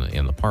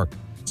in the park.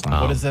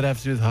 What does that have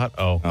to do with hot?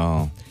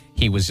 Oh,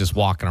 He was just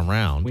walking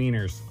around,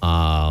 Wieners.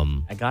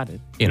 I got it.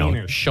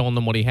 Wieners. showing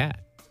them what he had.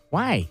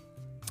 Why?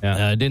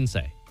 Didn't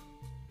say.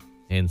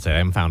 I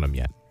haven't found him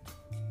yet.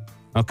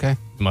 Okay.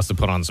 He must have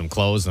put on some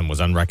clothes and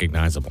was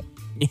unrecognizable.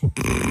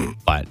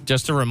 But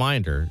just a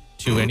reminder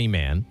to any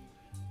man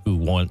who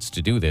wants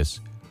to do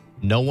this,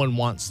 no one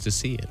wants to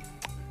see it.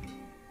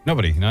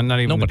 Nobody. Not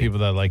even Nobody. the people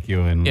that like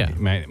you and Yeah.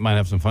 might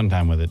have some fun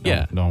time with it.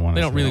 Yeah. Don't want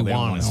to They don't really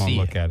wanna see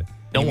look it. at it.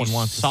 No If one you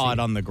wants to saw see it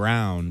on the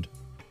ground.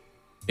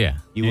 Yeah.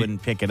 You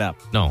wouldn't pick it up.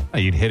 No. Oh,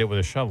 you'd hit it with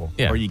a shovel.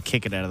 Yeah. Or you'd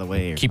kick it out of the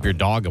way. Or Keep your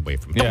dog away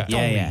from it. Yeah.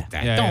 Don't Yeah. eat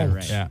that. Yeah, Don't.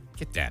 right. Yeah.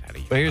 Get that out of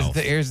your But mouth.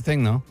 here's the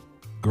thing, though.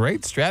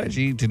 Great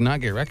strategy to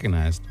not get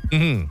recognized.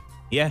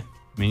 Yeah.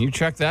 I mean, you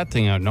check that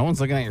thing out. No one's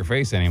looking at your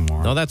face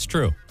anymore. No, that's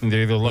true.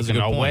 They're either That's a looking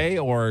good point. away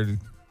or,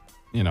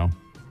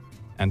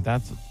 and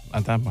that's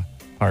at that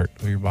part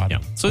of your body.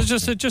 Yeah. So it's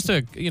just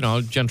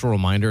a gentle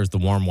reminder as the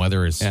warm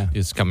weather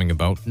is coming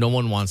about. No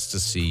one wants to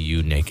see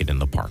you naked in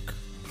the park.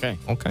 Okay.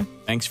 Okay.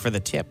 Thanks for the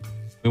tip.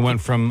 We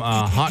went from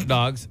hot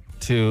dogs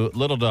to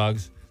little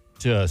dogs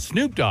to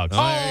Snoop dogs.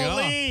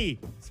 Holy!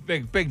 It's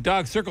big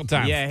dog circle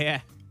time. Yeah.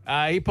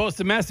 He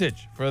posted a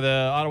message for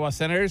the Ottawa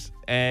Senators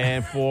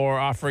and for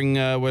offering,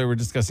 we were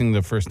discussing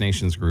the First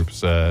Nations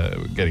groups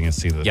getting a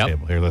seat at the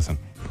table. Here, listen.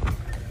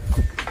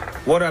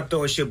 What up,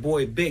 though? It's your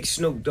boy Big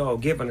Snoop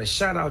Dogg giving a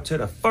shout out to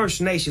the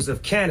First Nations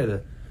of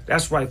Canada.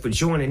 That's right, for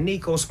joining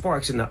Nico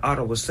Sparks in the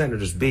Ottawa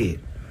Senators bid.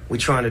 We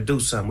trying to do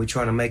something. We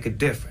trying to make a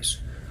difference.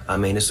 I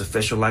mean, it's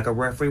official like a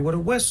referee with a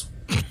whistle.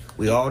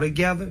 We all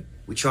together.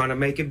 We trying to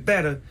make it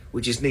better.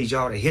 We just need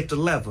y'all to hit the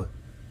lever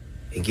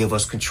and give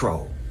us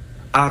control.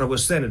 Ottawa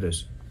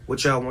Senators,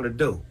 what y'all want to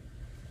do?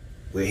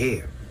 We're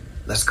here.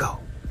 Let's go.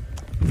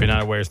 If you're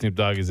not aware, Snoop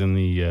Dogg is in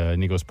the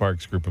Nico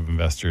Sparks group of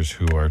investors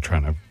who are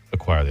trying to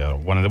acquire the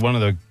Ottawa. One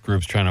of the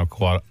groups trying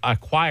to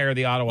acquire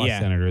the Ottawa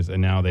Senators,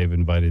 and now they've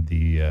invited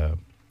the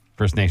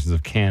First Nations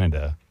of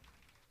Canada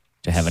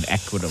To have an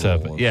equitable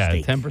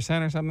stake.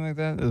 10% or something like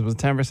that. Was it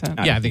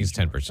 10%? Yeah, I think it's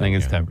 10%. I think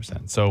it's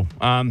 10%. So,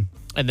 and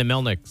the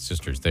Melnick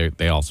sisters,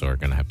 they also are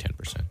going to have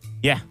 10%.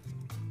 Yeah.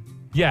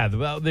 Yeah,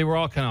 they were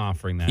all kind of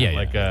offering that. Yeah,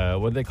 like,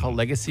 what do they call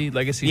legacy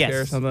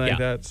share or something like Yeah.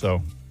 that.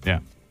 So, yeah.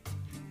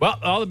 Well,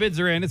 all the bids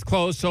are in. It's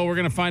closed, so we're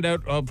going to find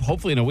out,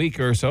 hopefully in a week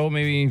or so,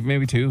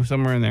 maybe two,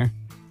 somewhere in there,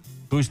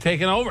 who's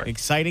taking over.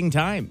 Exciting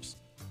times.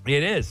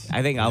 It is.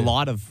 I think a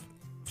lot of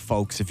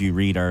folks, if you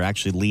read, are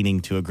actually leaning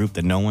to a group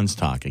that no one's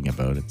talking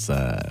about. It's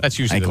That's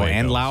usually the way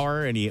it goes.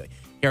 Andlauer, and he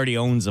already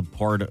owns a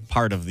part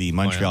of the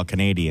Montreal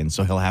Canadiens,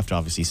 so he'll have to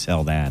obviously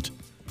sell that.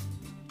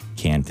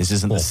 This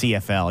isn't the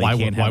CFL. You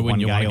can't have one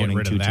guy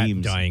owning two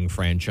teams. Dying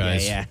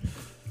franchise? Yeah.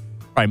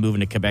 Probably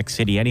moving to Quebec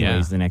City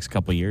anyways the next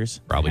couple of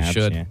years. Probably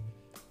should.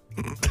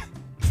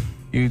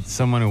 Yeah.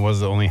 Someone who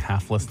was only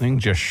half listening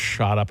just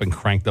shot up and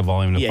cranked the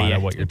volume to find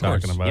out what you're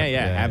talking about.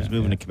 Habs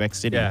moving to Quebec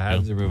City. Yeah,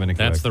 Habs are moving to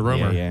Quebec. That's the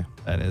rumor. Yeah.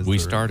 That is. We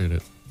started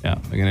it. Yeah,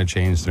 they're going to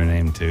change their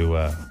name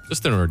to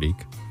Just the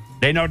Nordique.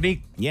 They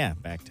Nordique. Yeah,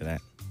 back to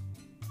that.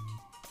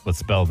 But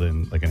spelled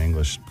in like an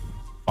English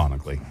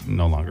phonically,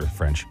 no longer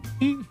French.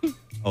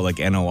 Oh, like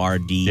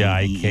Nord? Yeah,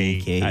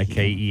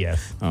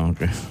 Ikes. Oh,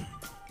 okay.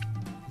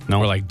 No,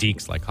 Or like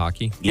Deeks, like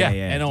hockey. yeah,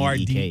 yeah,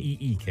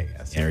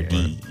 Nordeekes. Or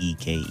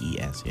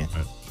Dekes, yeah.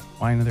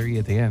 Why another E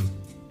at the end?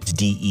 It's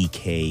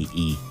Deke.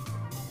 Yeah,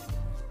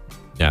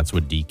 that's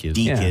what Deek is.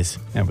 Deke is.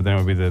 Yeah, but then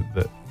it would be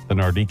the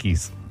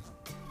Nordiques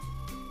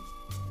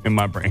in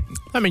my brain.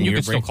 I mean, you your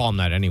could still brain? call them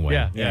that anyway.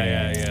 Yeah.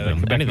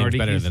 Anything's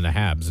better than the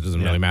Habs. It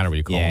doesn't really matter what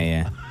you call them.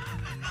 Yeah.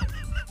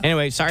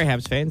 Anyway, sorry,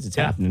 Habs fans. It's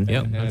happening.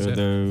 Yep, that's it.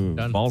 The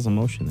Done. ball's in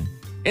motion there.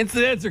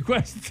 Instant answer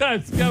question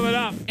time's coming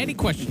up. Any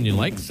question you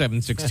like,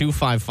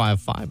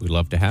 762-555. We'd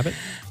love to have it.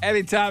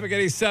 Any topic,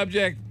 any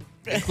subject,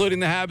 including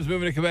the Habs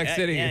moving to Quebec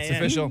City. It's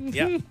official.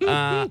 Yep.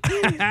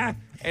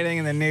 Anything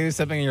in the news,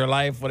 something in your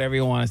life, whatever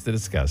you want us to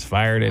discuss.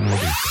 Fire it in. We'll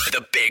do so.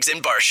 The Biggs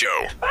and Bar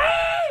Show.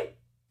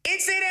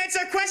 Instant answer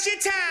question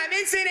time.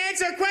 Instant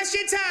answer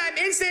question time.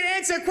 Instant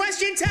answer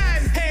question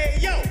time. Hey,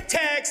 yo,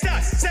 text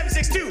us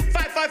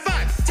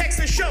 762-555. Text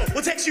the show.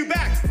 We'll text you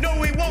back. No,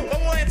 we won't, but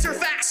we'll answer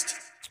fast.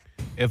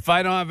 If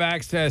I don't have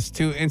access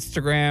to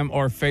Instagram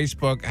or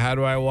Facebook, how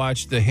do I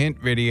watch the hint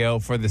video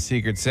for the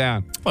secret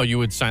sound? Oh, you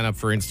would sign up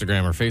for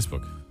Instagram or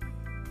Facebook.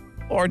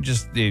 Or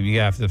just you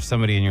have to have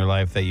somebody in your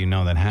life that you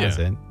know that has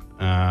it.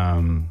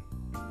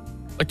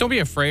 Like, don't be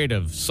afraid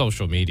of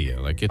social media.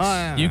 Like,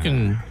 it's you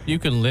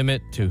can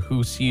limit to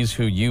who sees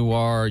who you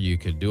are. You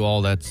could do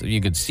all that.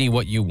 You could see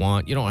what you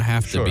want. You don't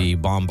have to be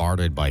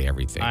bombarded by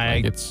everything.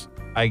 I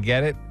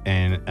get it,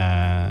 and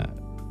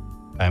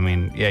I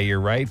mean, yeah, you're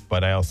right,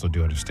 but I also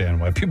do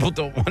understand why people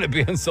don't want to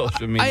be on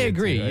social media. I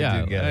agree. too.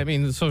 Yeah, do get it. I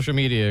mean, social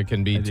media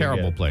can be a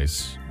terrible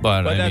place,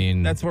 but But I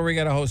mean, that's where we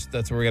got to host.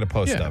 That's where we got to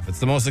post Yeah. stuff. It's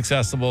the most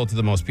accessible to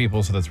the most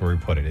people, so that's where we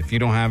put it. If you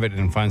don't have it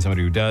and find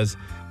somebody who does,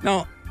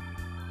 no,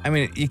 I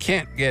mean, you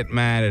can't get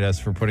mad at us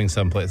for putting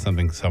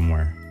something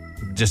somewhere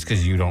just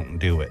because you don't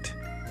do it.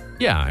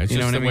 yeah, it's You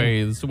know just what the I way.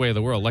 It's the way of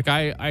the world. Like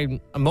I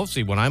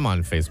mostly when I'm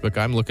on Facebook,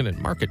 I'm looking at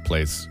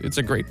Marketplace. It's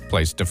a great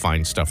place to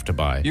find stuff to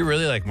buy. You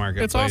really like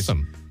Marketplace. It's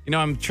awesome. You know,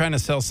 I'm trying to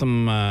sell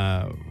some,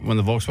 when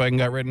the Volkswagen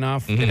got written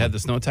off, it had the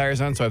snow tires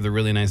on, so I have the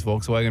really nice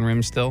Volkswagen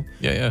rims still.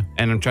 Yeah.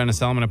 And I'm trying to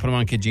sell them, and I put them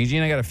on Kijiji,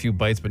 and I got a few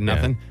bites, but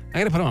nothing. I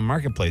got to put them on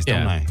Marketplace,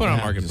 don't I? Put it on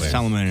Yeah. Marketplace.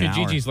 sell 'em in an hour.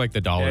 Kijiji's like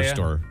the dollar Yeah.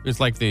 store. It's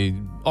like the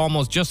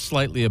almost just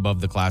slightly above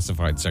the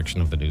classified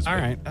section of the newspaper.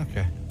 All right,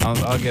 okay.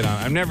 I'll get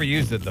on. I've never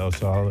used it, though,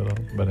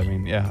 but I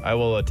mean, yeah, I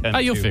will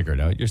attempt You'll to. figure it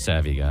out. You're a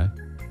savvy guy.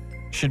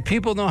 Should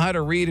people know how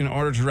to read in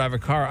order to drive a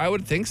car? I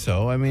would think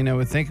so. I mean, I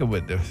would think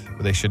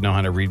they should know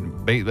how to read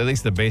at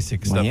least the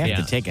basic stuff. You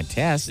have to take a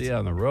test. Yeah,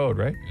 on the road,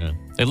 right? Yeah.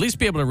 At least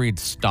be able to read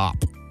stop.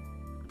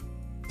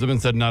 Someone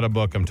said, not a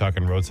book. I'm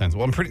talking road signs.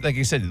 Well, I'm pretty, like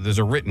you said, there's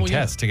a written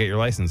test to get your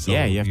license. So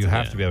you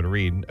have to be able to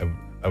read,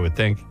 I would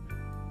think.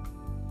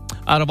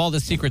 Out of all the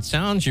secret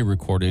sounds you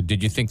recorded,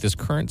 did you think this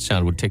current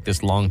sound would take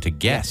this long to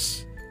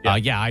guess? Yeah.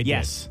 I did.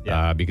 Yes.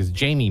 Because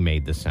Jamie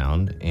made the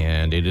sound,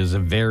 and it is a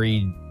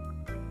very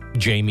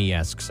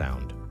Jamie-esque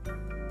sound.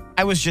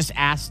 I was just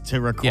asked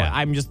to record. Yeah.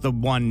 I'm just the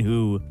one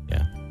who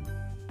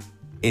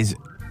is,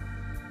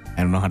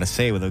 I don't know how to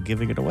say it without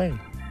giving it away.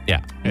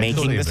 Yeah.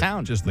 Making the it.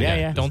 sound. Just leave it.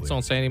 Yeah.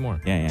 Don't say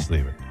anymore. Yeah. Just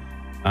leave it.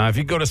 If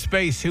you go to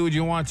space, who would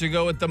you want to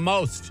go with the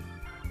most?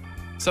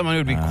 Someone who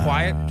would be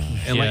quiet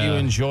and let you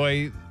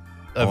enjoy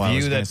a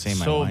view that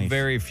so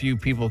very few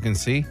people can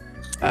see.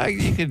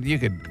 You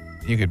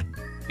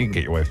can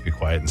get your wife to be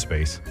quiet in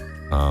space.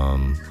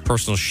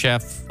 Personal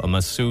chef, a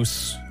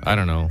masseuse. I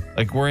don't know.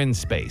 Like, we're in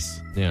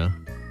space. Yeah.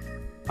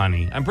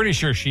 Honey. I'm pretty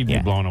sure she'd be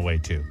blown away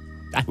too.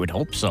 I would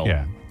hope so.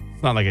 Yeah.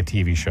 It's not like a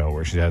TV show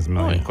where she has a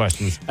million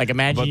questions. Like,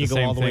 imagine you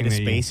go all the way to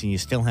space and you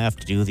still have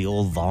to do the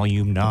old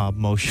volume knob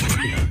motion.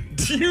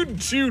 You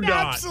do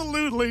not.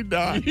 Absolutely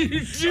not.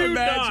 You do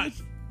not.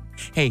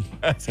 Hey.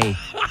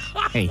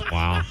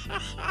 Wow.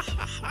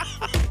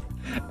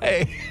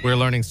 Hey. We're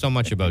learning so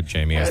much about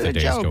Jamie as the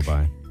days go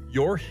by.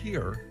 You're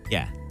here.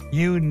 Yeah.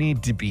 You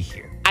need to be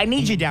here. I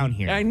need you down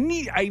here. I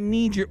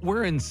need your.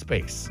 We're in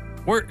space.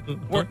 We're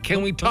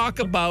can we talk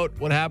about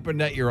what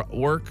happened at your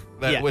work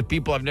with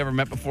people I've never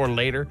met before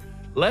later?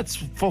 Let's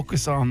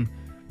focus on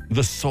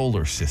the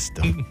solar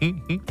system.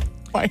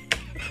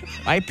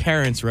 My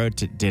parents were out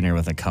to dinner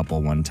with a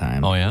couple one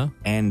time. Oh, yeah?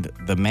 And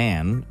the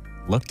man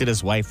looked at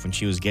his wife when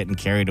she was getting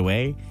carried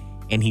away,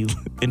 and he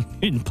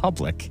in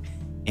public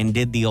and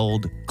did the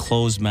old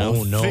closed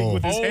mouth thing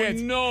with his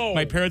hands. No.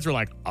 My parents were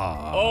like,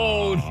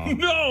 Oh,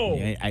 no.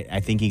 I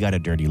think he got a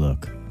dirty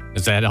look.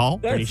 Is that all?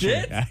 That's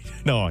it?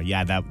 No,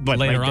 yeah, that. But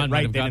Later like, on,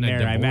 right then and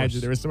there, I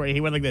imagine there was somewhere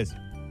he went like this.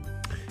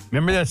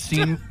 Remember that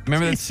scene?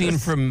 Remember that scene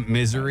from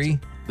Misery,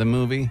 the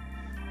movie,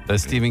 the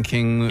Stephen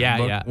King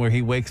book, where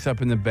he wakes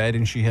up in the bed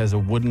and she has a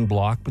wooden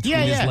block between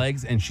his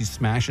legs and she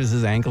smashes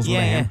his ankles with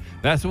a hammer.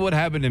 That's what would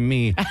happen to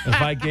me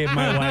if I gave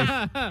my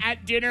wife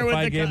at dinner if with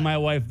I gave my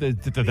wife the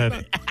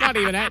Not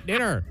even at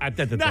dinner.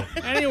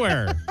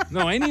 Anywhere.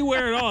 No,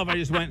 anywhere at all. If I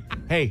just went,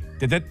 hey,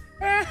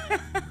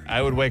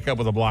 I would wake up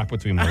with a block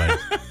between my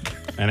legs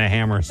and a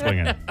hammer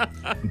swinging.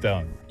 I'm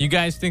telling you. You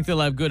guys think they'll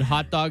have good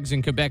hot dogs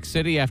in Quebec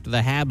City after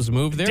the Habs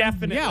move there?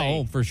 Definitely.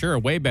 Yeah, for sure.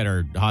 Way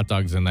better hot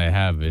dogs than they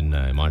have in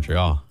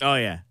Montreal. Oh,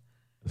 yeah.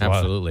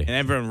 Absolutely. And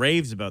everyone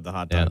raves about the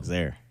hot dogs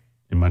there.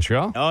 In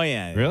Montreal? Oh,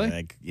 yeah. Really?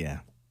 Like, yeah.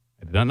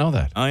 I did not know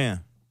that. Oh, yeah.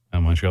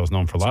 Montreal is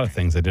known for a lot of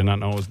things. I did not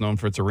know it was known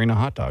for its arena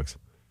hot dogs.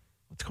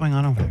 What's going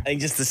on over there? I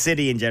think just the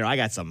city in general. I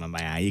got something in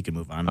my eye. You can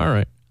move on. All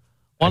right.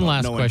 One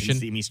last no one question.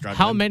 can see me struggling.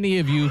 How many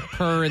of you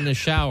purr in the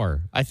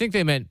shower? I think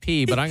they meant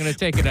pee, but I'm going to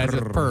take it as a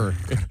purr.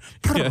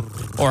 Yeah.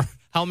 Or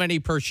how many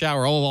per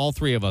shower? Oh, all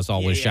three of us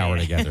always shower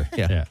together.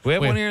 Yeah. We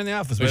have one here in the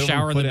office. We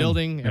shower in the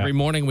building. Every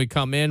morning we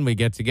come in, we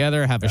get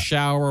together, have a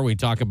shower, we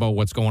talk about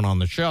what's going on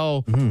the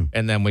show,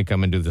 and then we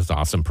come and do this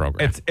awesome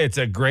program. It's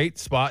a great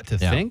spot to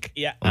think.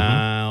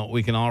 Yeah.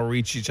 We can all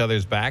reach each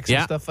other's backs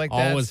and stuff like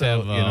that. Always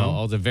have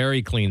all the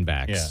very clean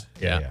backs.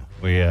 Yeah.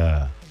 We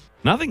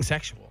nothing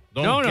sexual.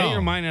 Don't get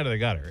your mind out of the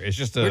gutter. It's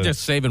just we're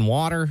just saving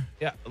water.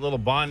 Yeah, a little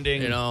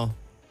bonding. You know,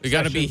 we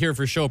got to be here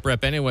for show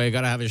prep anyway.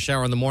 Got to have a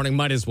shower in the morning.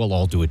 Might as well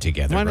all do it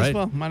together, Might right?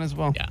 as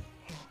well. Yeah.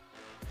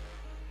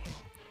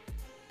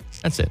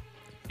 That's it.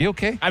 You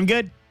okay? I'm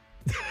good.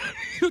 You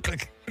look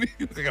like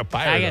a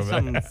pirate. I got over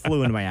something there.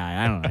 flew into my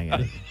eye. I don't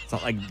know. It's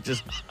not like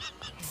just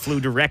flew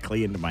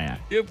directly into my eye.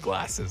 You have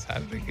glasses. How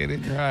did it get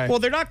in your eye? Well,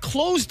 they're not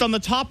closed on the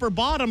top or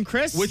bottom,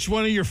 Chris. Which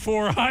one of your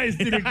four eyes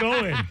did it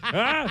go in?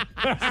 Huh?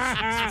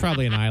 It's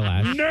probably an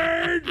eyelash.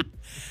 Nerd!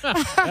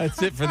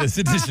 That's it for this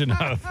edition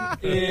of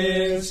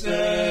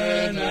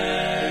Instant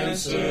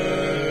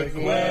Answer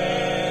Question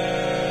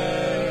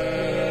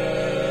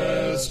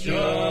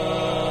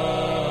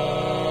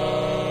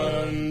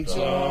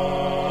Time.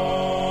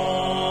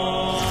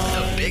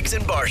 The Biggs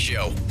and Bar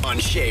Show on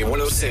Shea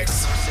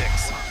 106.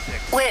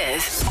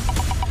 With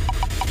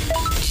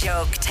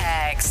Joke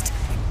Text.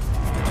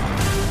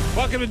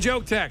 Welcome to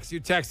Joke Text.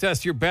 You text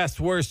us your best,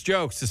 worst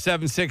jokes to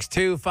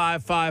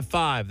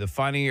 762-555. The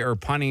funnier or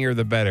punnier,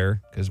 the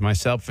better. Because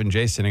myself and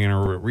Jason are going to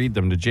read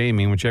them to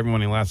Jamie, and whichever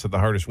one he laughs at the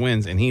hardest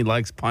wins, and he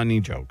likes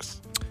punny jokes.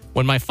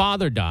 When my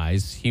father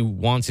dies, he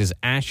wants his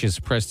ashes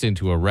pressed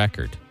into a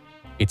record.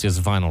 It's his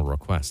final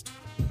request.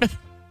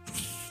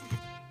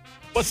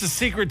 What's the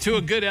secret to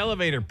a good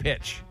elevator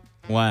pitch?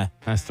 What?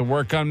 Has to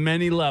work on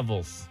many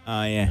levels.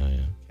 Oh,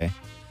 yeah. Okay.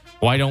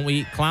 Why don't we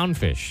eat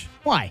clownfish?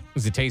 Why?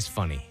 Because it tastes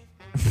funny.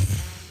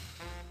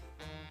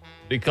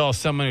 They call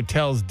someone who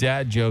tells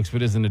dad jokes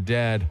but isn't a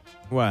dad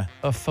What?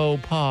 a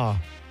faux pas.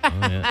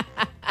 I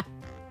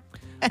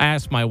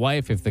asked my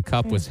wife if the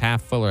cup was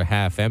half full or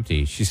half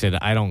empty. She said,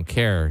 I don't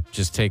care.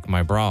 Just take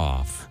my bra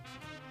off.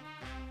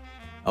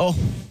 Oh,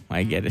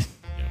 I get it.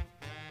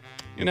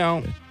 You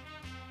know,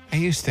 I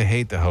used to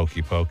hate the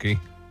hokey pokey,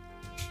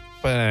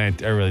 but I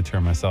really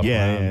turned myself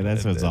around. Yeah,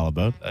 that's what it's all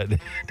about.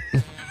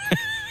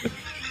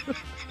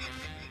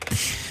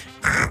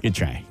 Good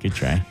try.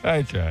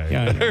 I tried.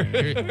 Yeah,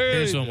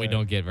 Here's one we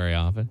don't get very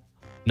often.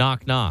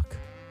 Knock, knock.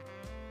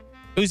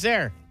 Who's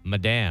there?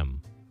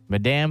 Madame.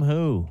 Madame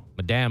who?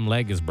 Madame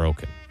leg is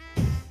broken.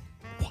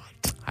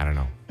 What? I don't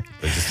know.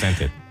 They just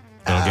sent it.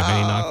 They don't get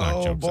many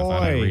knock-knock jokes. I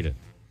thought I'd read it.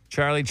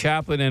 Charlie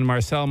Chaplin and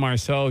Marcel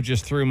Marceau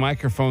just threw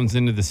microphones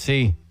into the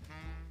sea.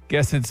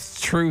 Guess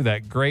it's true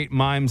that great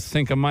mimes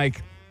sink a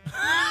mic.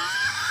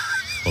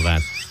 Well,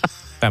 that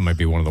might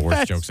be one of the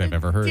worst jokes I've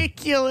ever heard.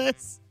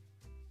 Ridiculous.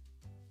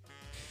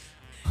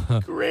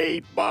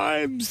 Great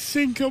mimes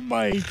sink a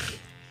mic.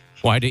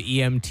 Why do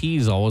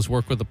EMTs always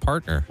work with a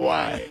partner?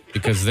 Why?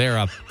 Because they're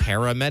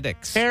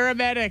paramedics.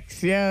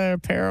 Paramedics. Yeah, there are a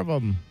pair of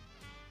them.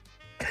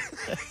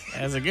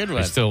 That's a good one.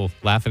 You're still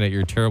laughing at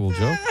your terrible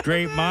joke?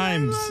 Great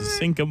mimes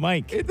sink a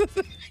mic.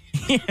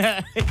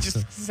 Yeah, it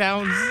just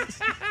sounds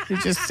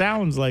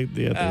like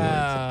the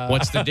other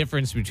What's the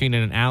difference between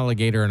an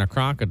alligator and a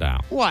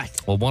crocodile? What?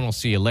 Well, one will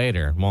see you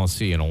later, one will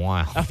see you in a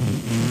while.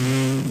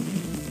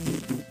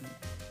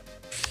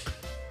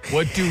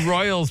 What do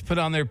royals put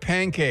on their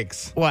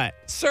pancakes? What?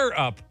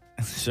 Syrup.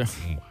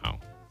 Wow.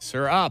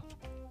 Syrup.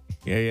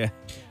 Yeah.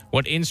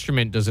 What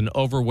instrument does an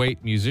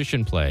overweight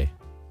musician play?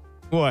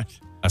 What?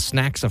 A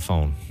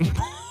snaxophone.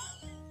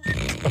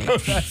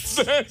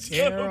 That's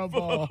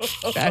terrible.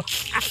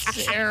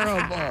 That's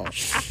terrible.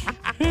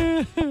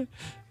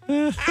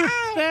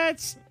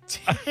 That's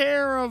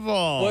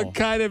terrible. What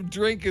kind of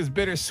drink is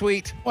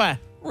bittersweet? What?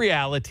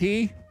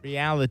 Reality.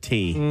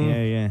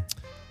 Yeah.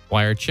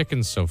 Why are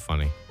chickens so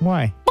funny?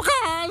 Why?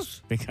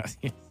 Because.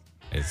 Yeah.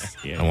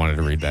 I wanted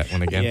to read that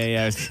one again.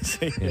 Yeah. I was gonna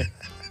say. Yeah.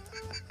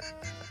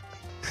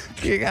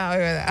 You got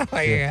me with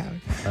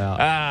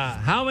that.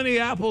 How many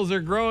apples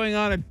are growing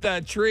on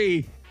a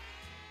tree?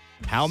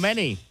 How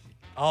many?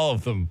 All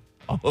of them.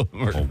 All of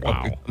them are growing.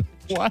 Wow.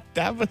 What?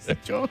 That was a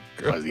joke.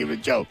 That wasn't even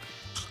a joke.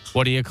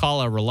 What do you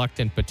call a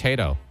reluctant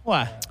potato?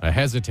 What? A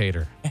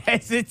hesitator.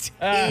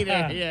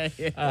 Hesitator.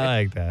 Yeah. I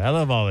like that. I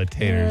love all the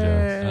tater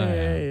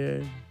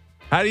jokes. Yeah.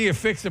 How do you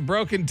fix a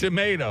broken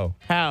tomato?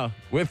 How?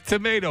 With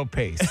tomato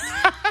paste.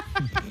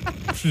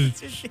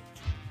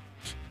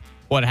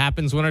 What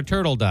happens when a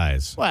turtle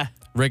dies? What?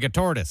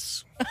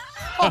 Rigatortis.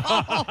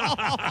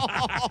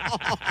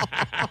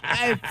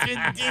 That's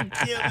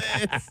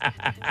ridiculous.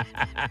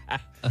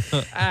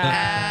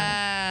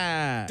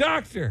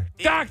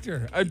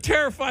 Doctor, I'm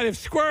terrified of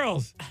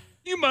squirrels.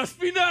 You must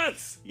be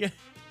nuts. Yeah.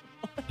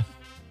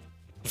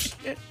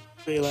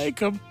 They like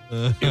them.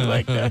 They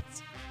like that.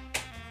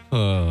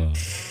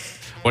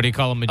 What do you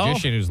call a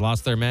magician who's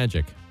lost their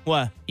magic?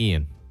 What?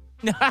 Ian.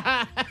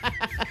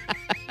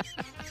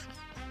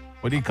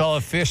 What do you call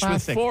a fish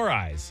Classic. with 4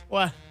 eyes?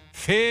 What?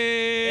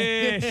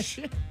 Fish.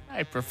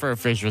 I prefer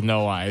fish with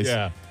no eyes.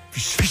 Yeah.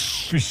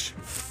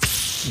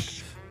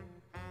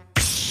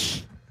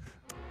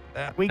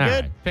 We All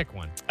good? right, pick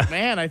one.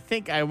 Man, I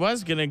think I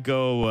was going to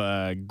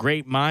go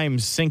great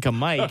mimes sink a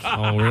mic.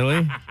 Oh,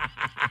 really?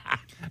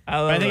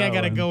 I think I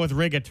got to go with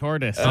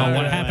rigatortis. Oh,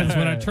 what happens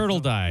when a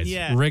turtle dies?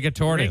 Yeah.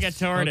 Rigatortis.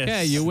 Rigatortis.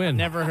 Okay, you win.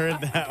 Never heard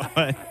that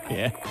one.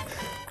 Yeah.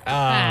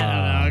 I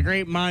don't know.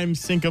 Great mime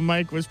sink a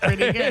mic was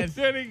pretty good. It's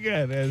pretty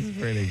good. That's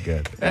pretty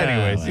good.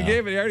 Anyways, well.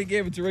 you already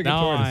gave it to Rigatortis.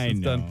 No, I It's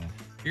know. done.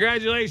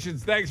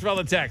 Congratulations. Thanks for all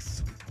the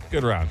texts.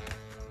 Good round.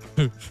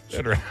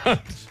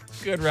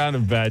 Good round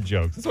of bad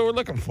jokes. That's what we're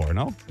looking for,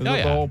 no? Is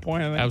that the whole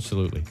point of that?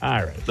 Absolutely.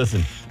 All right.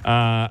 Listen.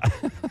 Are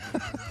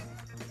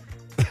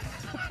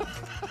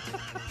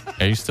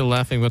you still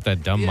laughing with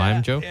that dumb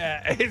mime joke?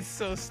 Yeah, it's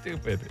so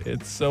stupid.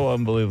 It's so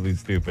unbelievably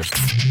stupid.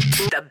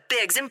 The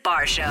Biggs and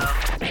Bar Show.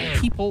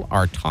 People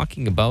are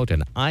talking about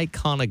an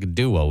iconic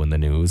duo in the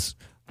news,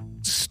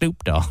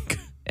 Snoop Dogg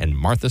and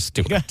Martha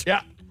Stewart.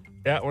 Yeah.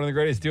 Yeah, one of the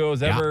greatest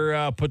duos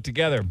ever put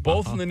together.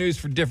 Both in the news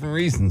for different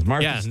reasons.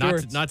 Martha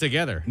Stewart's not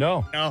together.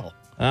 No.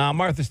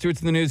 Martha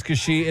Stewart's in the news because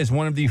she is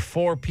one of the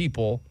 4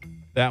 people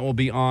that will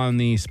be on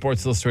the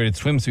Sports Illustrated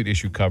swimsuit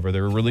issue cover.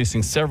 They're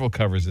releasing several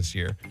covers this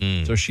year,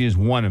 so she is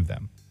one of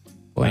them.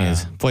 Boy,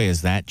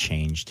 has that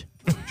changed.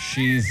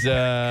 She's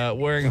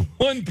wearing a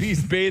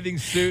one-piece bathing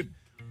suit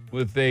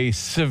with a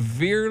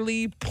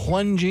severely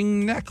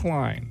plunging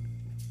neckline.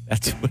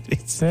 That's what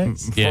it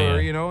says. For,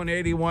 an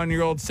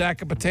 81-year-old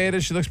sack of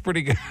potatoes, she looks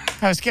pretty good.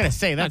 I was going to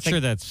say, that's Not sure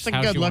that's a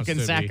how she good-looking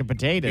wants to sack of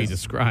potatoes. be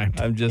described.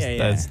 I'm just,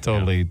 that's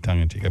totally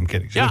tongue-in-cheek. I'm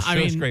kidding. She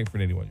looks great for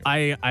an 81-year-old.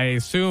 I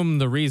assume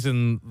the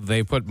reason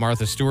they put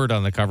Martha Stewart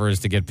on the cover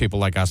is to get people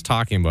like us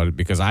talking about it,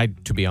 because I,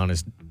 to be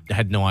honest,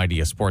 had no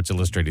idea Sports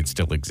Illustrated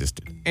still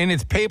existed. In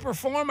its paper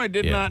form, I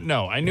did not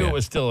know. I knew it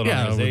was still an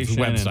organization.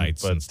 With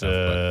websites and stuff.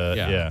 But,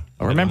 yeah.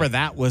 I remember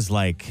that was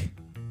like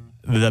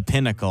the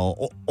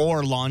pinnacle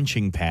or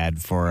launching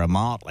pad for a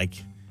model. Like,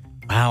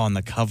 Wow, on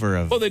the cover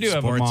of Well, they do have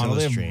a Sports model.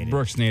 They Illustrated. have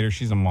Brooke Snyder.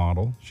 She's a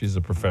model. She's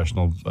a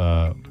professional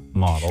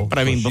model. But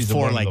I mean, she's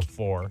before one of the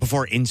four.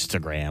 before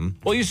Instagram.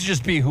 Well, it used to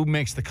just be who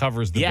makes the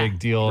covers the big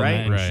deal right?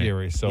 and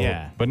series. So,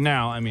 but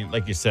now, I mean,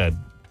 like you said,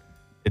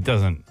 it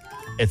doesn't.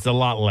 It's a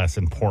lot less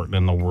important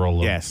in the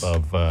world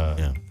of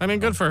I mean,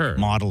 good for her.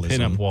 Modelism.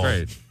 Pinup walls.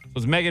 Great. So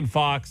it's Megan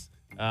Fox,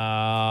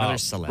 Another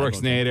celeb, Brooke okay.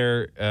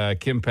 Snyder,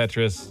 Kim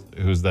Petras,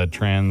 who's that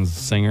trans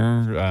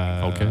singer.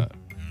 Okay.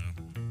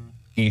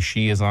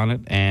 She is on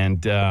it,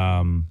 and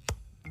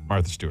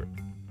Martha Stewart.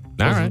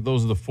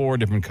 Those are the four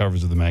different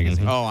covers of the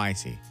magazine. Oh, I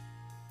see.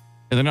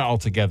 And they're not all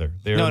together.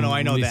 They're No,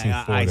 I know releasing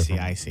that. four I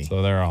different see. ones.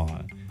 So they're all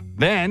on it.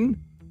 Then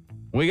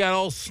we got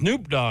old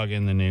Snoop Dogg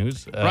in the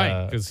news.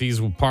 Right, because he's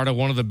part of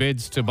one of the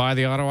bids to buy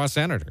the Ottawa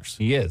Senators.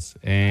 He is.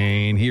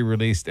 And he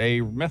released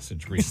a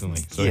message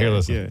recently. So here,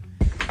 listen.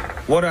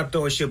 What up,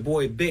 though? It's your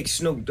boy Big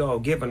Snoop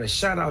Dogg giving a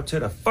shout out to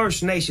the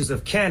First Nations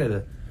of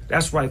Canada.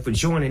 That's right, for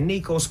joining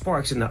Nico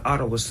Sparks in the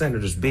Ottawa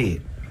Senators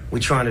bid. We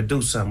trying to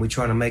do something. We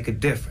trying to make a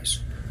difference.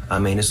 I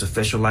mean, it's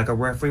official like a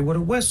referee with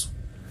a whistle.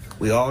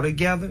 We all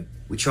together.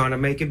 We trying to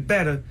make it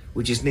better.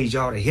 We just need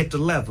y'all to hit the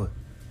lever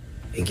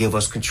and give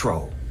us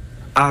control.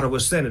 Ottawa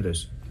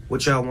Senators,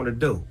 what y'all want to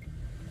do?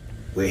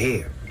 We're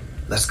here.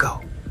 Let's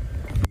go.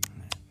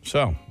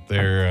 So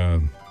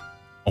they're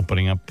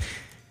opening up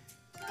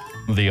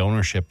the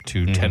ownership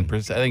to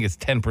 10%. I think it's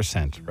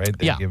 10%, right?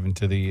 They're given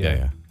to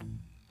the...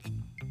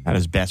 Not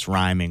his best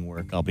rhyming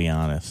work, I'll be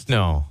honest.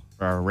 No.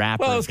 For a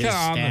rapper, Well, it's of his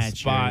kind of on the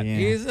spot.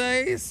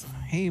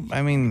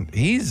 stature,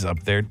 He's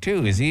up there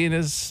too. Is he in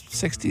his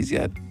 60s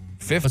yet?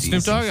 50s? But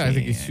Snoop Dogg, I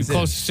think he's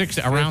close to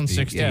 60, around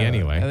 60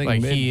 anyway. I think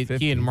like mid-50s.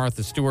 he and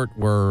Martha Stewart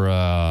were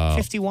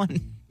 51.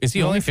 Is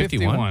he only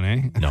 51?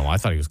 eh? No, I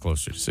thought he was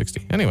closer to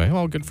 60. Anyway,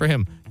 well, good for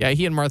him. Yeah,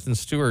 he and Martha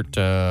Stewart,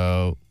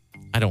 I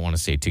don't want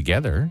to say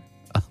together,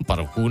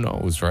 but who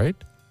knows, right?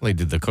 They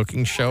did the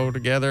cooking show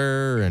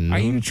together. And Are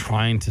you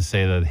trying to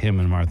say that him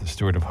and Martha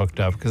Stewart have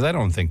hooked up? Because I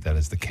don't think that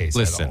is the case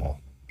Listen, at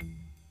all.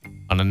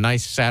 On a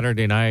nice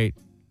Saturday night,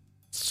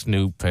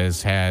 Snoop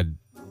has had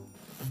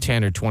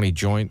 10 or 20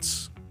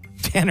 joints.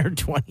 10 or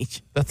 20.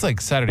 That's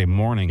like Saturday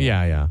morning.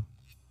 Yeah.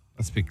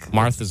 Let's be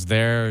Martha's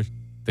there.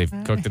 They've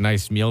cooked a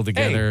nice meal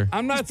together. Hey,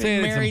 I'm not Been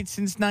saying married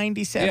since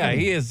 97. Yeah,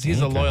 he is.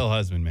 He's a loyal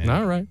husband, man.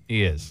 All right.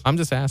 He is. I'm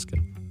just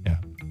asking. Yeah.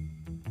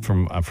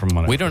 From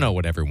what We don't know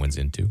what everyone's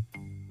into.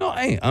 No,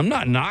 hey, I'm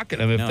not knocking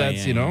him if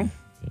that's, you know.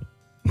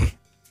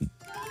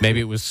 Maybe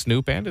it was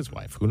Snoop and his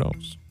wife. Who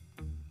knows?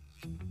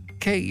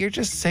 Okay, you're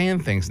just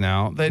saying things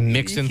now that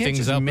Mixing you can't things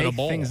just up in a make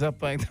bowl. Things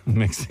up like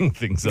mixing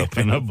things up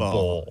in a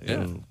bowl.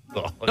 Yeah.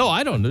 No,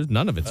 I don't.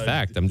 None of it's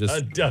fact. I'm just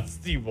a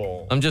dusty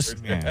bowl. I'm just,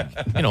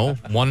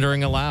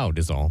 wondering aloud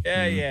is all.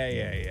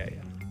 Yeah.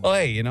 Well,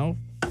 hey,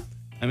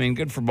 I mean,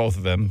 good for both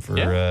of them for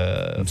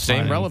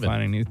Staying relevant.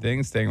 finding new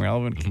things, staying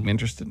relevant, keep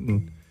interested,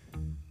 and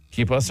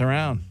keep us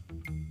around.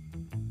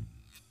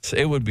 So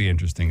it would be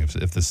interesting if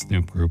the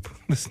Snoop Group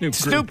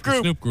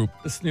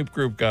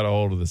got a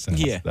hold of the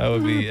Sens. Yeah. that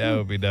would be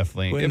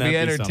definitely. Wouldn't It'd be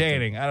that be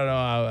entertaining. I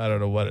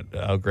don't know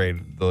how great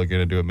they're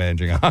going to do at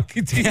managing a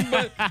hockey team,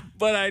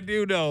 but I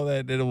do know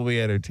that it will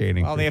be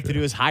entertaining. All they have to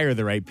do is hire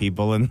the right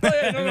people, and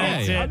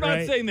that's it, I'm not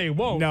right? saying they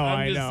won't. No,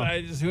 I know.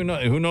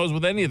 Who knows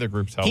with any of the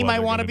groups? How He well might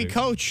they're want to gonna be do.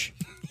 coach.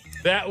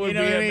 That would You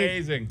know be what I mean?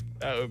 amazing.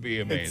 That would be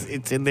amazing.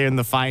 It's in there in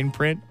the fine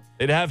print.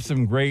 They'd have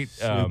some great.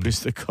 Snoop is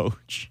the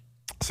coach.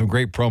 Some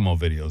great promo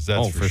videos.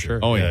 That's for sure.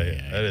 Oh, yeah.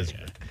 That is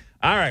great.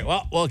 All right.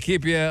 Well, we'll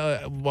keep you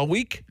a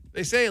week.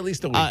 They say at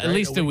least a week. At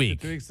least a week.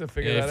 2 weeks to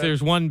figure that If out.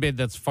 there's one bid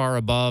that's far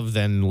above,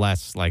 then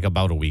less, like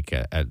about a week.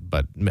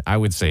 But I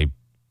would say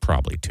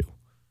probably 2.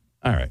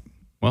 All right.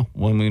 Well,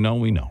 when we know,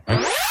 we know.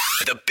 Right?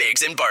 The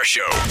Biggs and Bar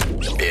Show.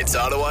 It's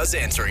Ottawa's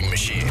answering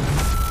machine.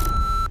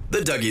 The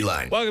Dougie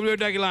Line. Welcome to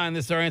Dougie Line.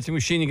 This is our answering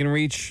machine you can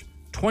reach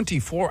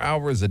 24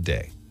 hours a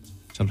day.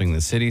 Something in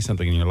the city,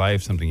 something in your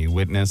life, something you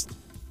witnessed,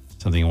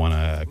 something you want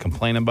to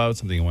complain about,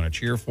 something you want to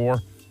cheer for.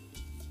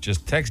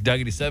 Just text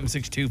Dougie to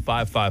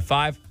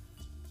 762-555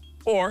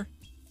 or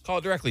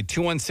call directly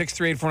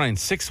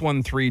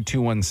 216-3849,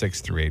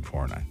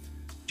 613-216-3849.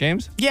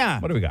 James? Yeah.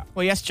 What do we got?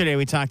 Well, yesterday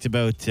we talked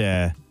about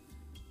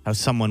how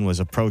someone was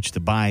approached to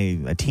buy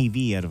a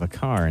TV out of a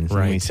car, and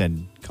we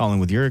said,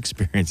 calling with your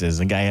experiences.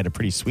 The guy had a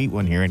pretty sweet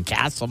one here in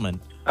Castleman.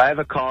 I have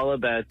a call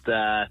about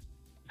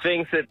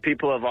things that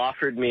people have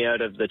offered me out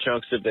of the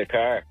trunks of their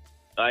car.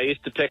 I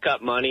used to pick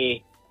up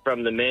money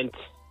from the Mint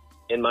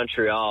in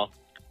Montreal.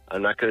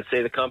 I'm not going to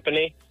say the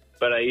company,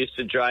 but I used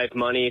to drive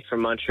money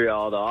from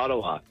Montreal to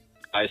Ottawa.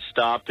 I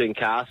stopped in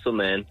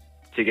Castleman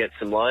to get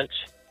some lunch.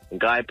 A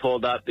guy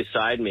pulled up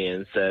beside me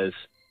and says,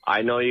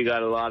 I know you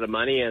got a lot of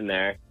money in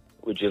there.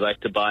 Would you like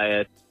to buy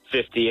a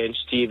 50-inch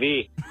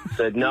TV? I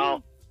said,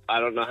 no, I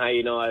don't know how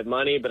you know I have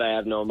money, but I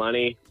have no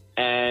money.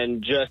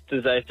 And just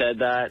as I said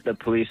that, the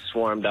police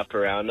swarmed up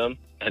around him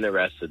and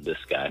arrested this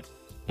guy.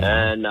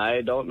 And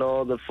I don't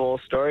know the full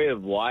story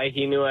of why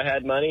he knew I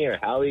had money or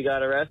how he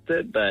got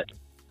arrested, but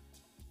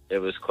it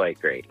was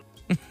quite great.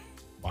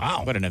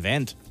 Wow. What an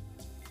event.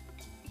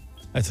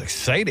 That's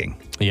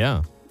exciting.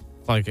 Yeah.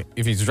 Like,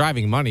 if he's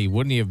driving money,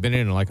 wouldn't he have been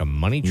in like a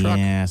money truck?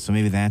 Yeah, so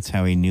maybe that's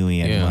how he knew he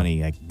had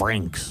money. Like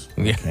Brinks.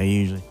 Yeah. I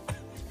usually.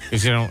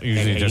 Because you don't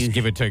usually just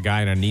give it to a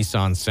guy in a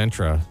Nissan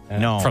Sentra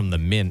from the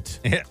mint.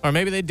 Yeah. Or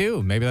maybe they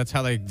do. Maybe that's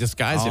how they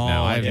disguise it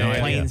now. I have no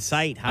idea. Plain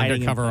sight, hiding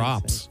Undercover in plain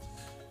ops. sight.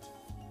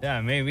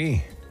 Yeah,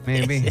 maybe.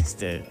 It's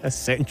just a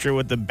Sentra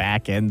with the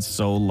back end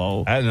so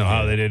low. I don't know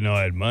how they didn't know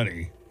I had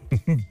money.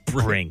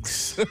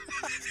 Brinks.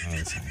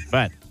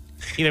 But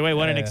either way,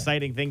 what an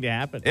exciting thing to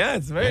happen. Yeah,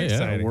 it's very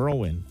exciting. A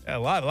whirlwind. Yeah, a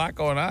lot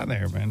going on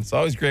there, man. It's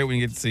always great when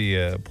you get to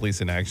see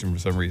police in action for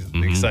some reason.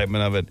 The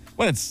excitement of it,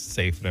 when it's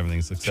safe and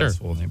everything's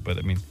successful. Sure. But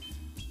I mean,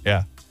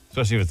 yeah,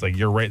 especially if it's like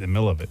you're right in the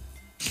middle of it.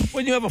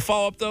 When you have a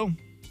follow-up, though,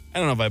 I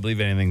don't know if I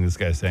believe anything this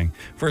guy's saying.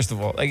 First of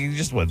all, like,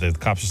 the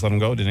cops just let him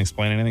go, didn't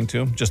explain anything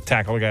to him, just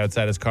tackled a guy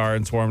outside his car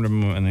and swarmed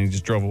him, and then he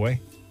just drove away.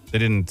 They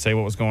didn't say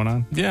what was going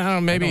on? Yeah,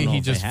 maybe he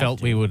just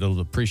felt we would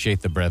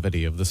appreciate the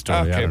brevity of the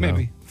story. Okay,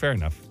 maybe. Fair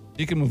enough.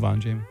 You can move on,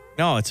 Jamie.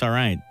 No, it's all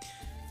right.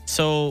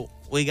 So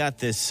we got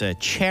this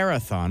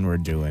Chair-A-Thon we're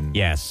doing.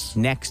 Yes.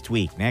 Next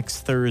week,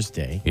 next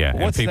Thursday. Yeah,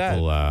 What's and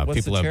that? What's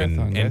people the have been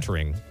Chair-A-Thon, guys?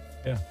 entering.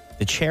 Yeah.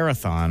 The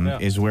Chair-A-Thon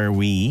is where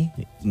me,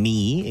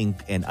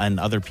 and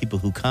other people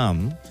who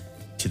come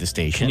to the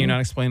station. Can you not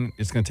explain?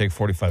 It's going to take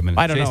 45 minutes.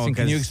 I don't know. Jason,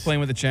 can you explain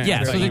what the chair?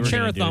 Yeah, so the you were gonna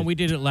Chair-A-Thon, do. we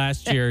did it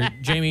last year.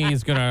 Jamie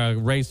is going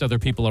to race other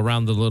people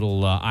around the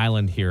little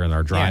island here in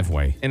our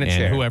driveway. In a and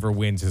chair. whoever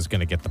wins is going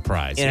to get the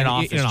prize. In an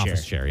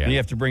office chair, yeah. And you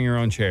have to bring your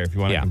own chair if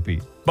you want to Yeah.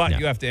 compete. But Yeah.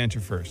 you have to enter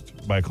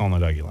first by calling the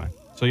DUGY line.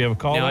 So you have a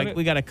call Now, on it?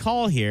 we got a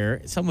call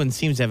here. Someone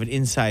seems to have an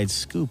inside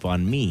scoop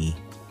on me.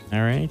 All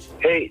right.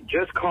 Hey,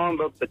 just calling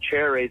about the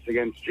chair race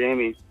against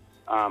Jamie.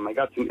 I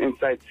got some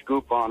inside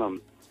scoop on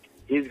him.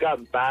 He's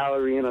got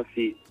ballerina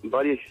feet.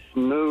 Buddy's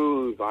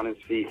smooth on his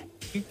feet.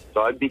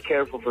 So I'd be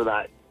careful for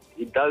that.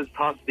 He does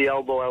toss the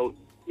elbow out.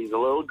 He's a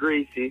little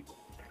greasy,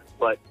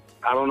 but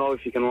I don't know if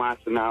he can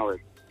last an hour.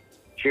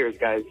 Cheers,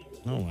 guys.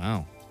 Oh,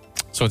 wow.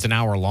 So it's an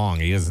hour long.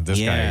 This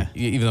Yeah. guy,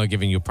 even though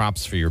giving you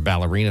props for your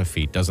ballerina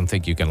feet, doesn't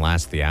think you can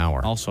last the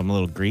hour. Also, I'm a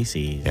little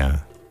greasy. Yeah.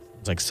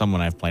 It's like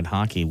someone I've played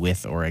hockey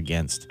with or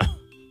against.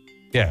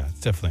 Yeah, it's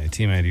definitely a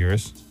teammate of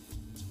yours.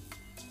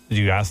 Did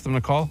you ask them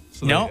to call?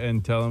 No.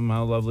 And tell them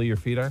how lovely your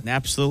feet are?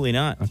 Absolutely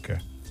not. Okay.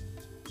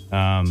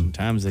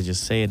 Sometimes they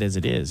just say it as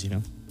it is, you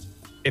know?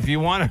 If you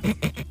want to...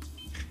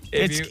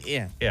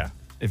 Yeah.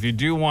 If you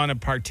do want to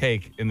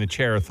partake in the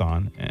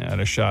Chair-A-Thon at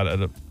a shot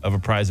of a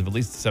prize of at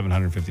least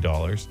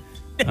 $750,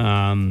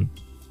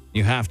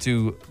 you have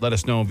to let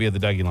us know via the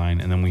DUGY line,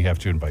 and then we have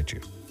to invite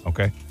you,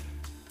 okay?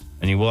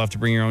 And you will have to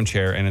bring your own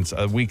chair, and it's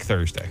a week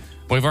Thursday.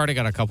 We've already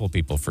got a couple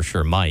people for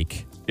sure.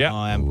 Mike. Yeah. Oh,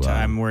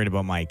 I'm worried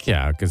about Mike.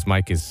 Yeah, because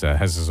Mike has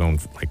his own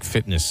like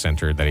fitness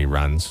center that he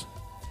runs.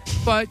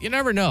 But you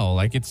never know.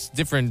 Like, it's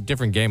different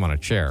game on a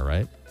chair,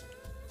 right?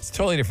 It's a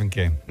totally different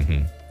game. Mm-hmm.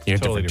 You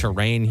have Totally different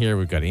terrain here.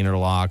 We've got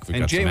interlock. We've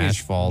got some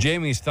asphalt.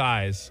 Jamie's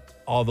thighs,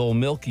 although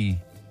milky,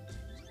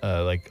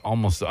 like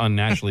almost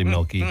unnaturally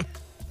milky,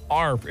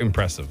 are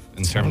impressive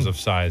in terms of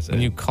size.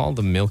 When you call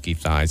them milky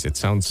thighs, it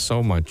sounds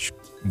so much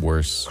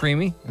worse.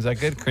 Creamy? Is that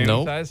good? Creamy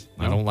Nope. thighs?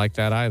 I don't like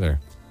that either.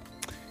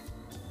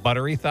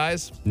 Buttery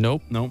thighs?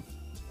 Nope.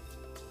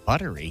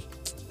 Buttery.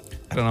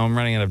 I don't know. I'm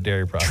running out of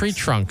dairy products. Tree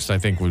trunks, I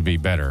think, would be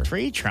better.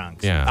 Tree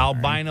trunks. Yeah.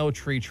 Albino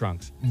tree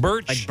trunks.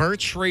 Birch. Like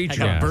birch tree like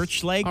trunks. a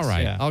birch legs? All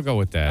right. Yeah. I'll go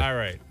with that. All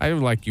right. I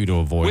would like you to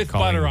avoid With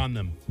calling butter on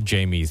them.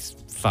 Jamie's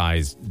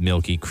thighs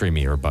milky,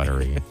 creamy, or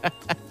buttery.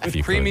 If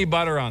you Creamy could.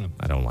 butter on them.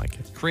 I don't like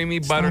it. Creamy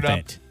buttered Stop up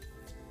it.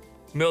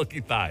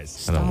 milky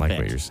thighs. I don't like it.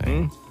 what you're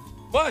saying.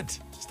 What?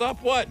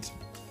 Stop what?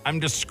 I'm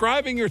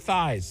describing your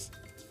thighs.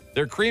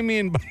 They're creamy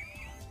and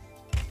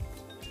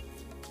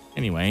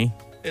Anyway.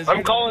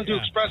 I'm calling to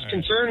express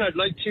concern. I'd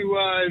like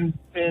to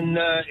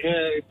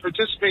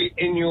participate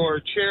in your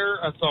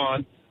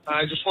Chair-A-Thon.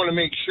 I just want to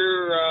make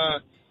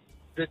sure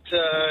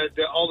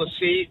that all the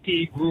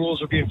safety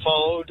rules are being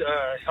followed.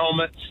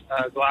 Helmets,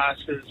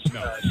 glasses,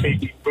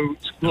 safety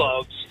boots,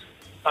 gloves,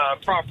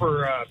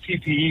 proper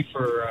PPE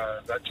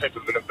for that type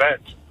of an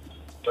event.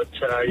 But,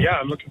 yeah,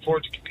 I'm looking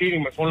forward to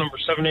competing with phone number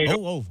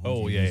 780.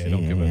 Oh, yeah.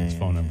 Don't give his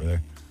phone number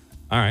there.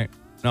 All right.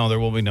 No,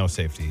 there will be no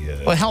safety.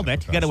 Well,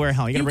 helmet. You got to wear a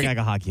helmet. You got to bring like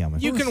a hockey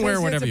helmet. You can wear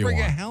whatever you bring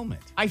want. a helmet.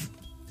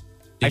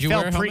 Did you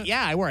felt wear a helmet?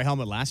 Yeah, I wore a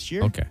helmet last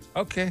year.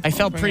 Okay. I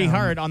felt pretty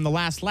hard on the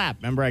last lap.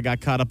 Remember, I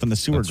got caught up in the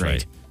sewer That's grate.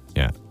 right.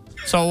 Yeah.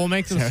 So we'll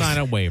make them sign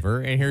a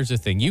waiver. And here's the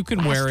thing. You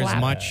can wear as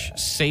lap. much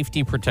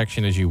safety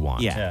protection as you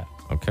want. Yeah.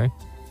 Okay.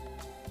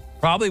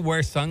 Probably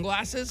wear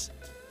sunglasses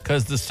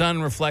because the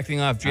sun reflecting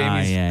off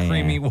Jamie's yeah,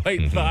 creamy yeah.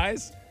 white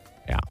thighs.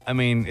 Yeah. I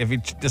mean, if he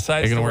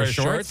decides You're to gonna wear wear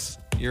shorts,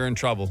 you're in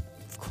trouble.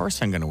 Of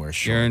course I'm going to wear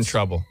shorts. You're in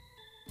trouble.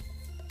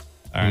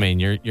 I mean,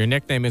 your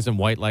nickname isn't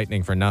White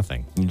Lightning for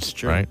nothing. It's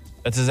true. Right?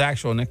 That's his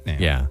actual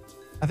nickname. Yeah.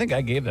 I think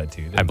I gave that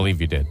to you. I believe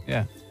you did.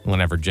 Yeah.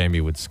 Whenever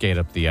Jamie would skate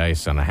up the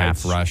ice on a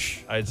half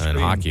rush I'd in scream.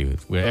 hockey,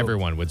 where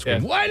everyone would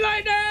scream, Yeah. White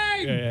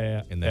Lightning!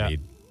 Yeah. And then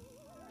he'd,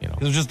 It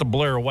was just a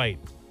blur of white.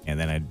 And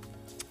then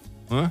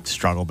I'd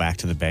struggle back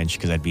to the bench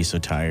because I'd be so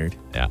tired.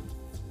 Yeah.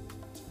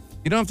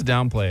 You don't have to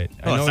downplay it.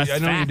 Oh, I know that's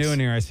what you're facts. doing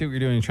here. I see what you're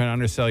doing. You're trying to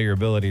undersell your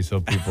ability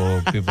so people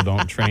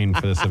don't train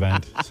for this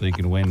event so you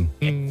can win.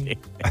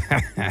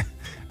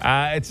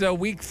 It's a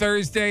week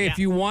Thursday. If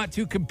you want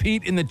to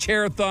compete in the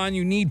Chair-A-Thon,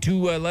 you need to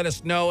let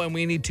us know, and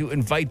we need to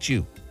invite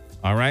you.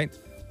 All right?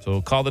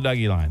 So call the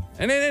DUGY line.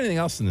 And anything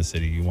else in the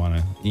city you want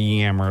to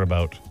yammer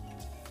about.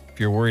 If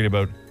you're worried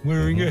about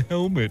wearing a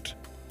helmet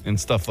and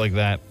stuff like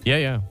that.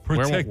 Yeah.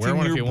 Protecting wear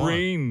one if your you want.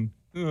 brain.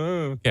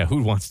 Yeah,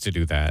 who wants to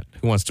do that?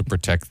 Who wants to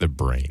protect the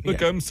brain?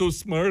 Look, I'm so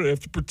smart. I have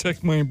to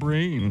protect my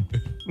brain.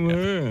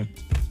 Who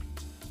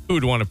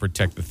would want to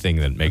protect the thing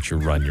that makes you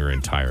run your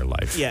entire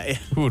life? Yeah.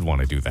 Who would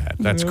want to do that?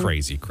 That's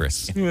crazy,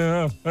 Chris.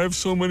 Yeah, I have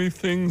so many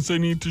things I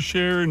need to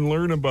share and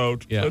learn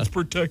about. Yeah. Let's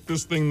protect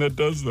this thing that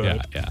does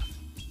that. Yeah.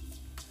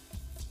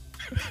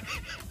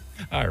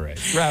 All right,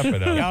 wrap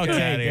it up. Okay, Get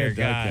outta here, good,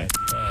 guy.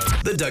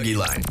 The Dougie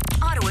Line.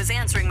 Ottawa's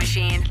answering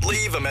machine.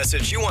 Leave a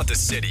message you want the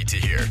city to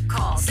hear.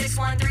 Call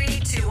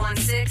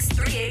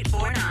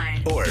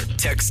 613-216-3849. Or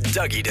text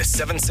Dougie to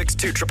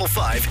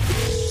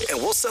 762-555, and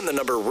we'll send the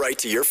number right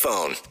to your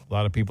phone. A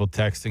lot of people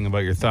texting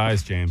about your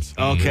thighs, James.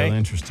 I'm Okay. real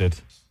interested.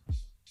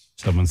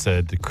 Someone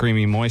said the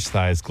creamy, moist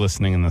thighs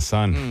glistening in the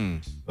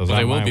sun. Those Well, they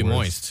aren't will my be words.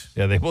 moist.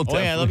 Yeah, they will. Oh,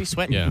 Definitely. yeah, they'll be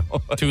sweating. Yeah.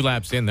 2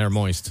 laps in, they're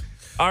moist.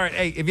 All right,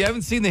 hey, if you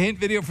haven't seen the hint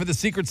video for the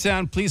secret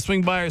sound, please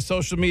swing by our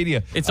social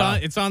media. It's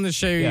on the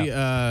Shay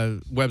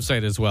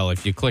website as well.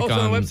 If you click it's on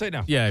on the website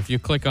now. Yeah, if you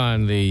click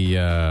on the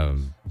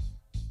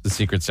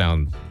Secret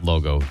Sound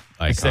logo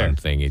icon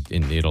thing,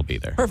 it'll be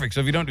there. Perfect.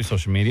 So if you don't do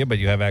social media, but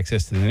you have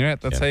access to the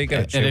internet, that's how you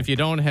get it. And if you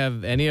don't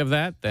have any of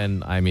that,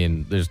 then I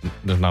mean, there's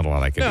not a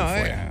lot I can do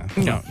for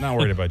you. No, not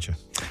worried about you.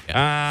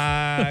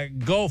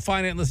 Go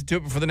find it and listen to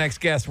it before the next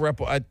guest. We're up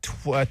at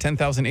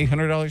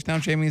 $10,800 now,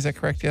 Jamie. Is that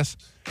correct? Yes.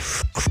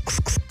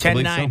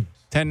 10-9.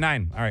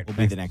 10-9. All right. Will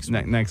be the next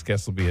one. Next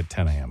guest will be at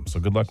 10 a.m. So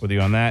good luck with you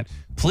on that.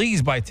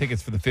 Please buy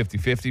tickets for the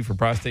 50-50 for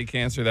prostate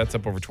cancer. That's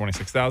up over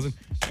 $26,000.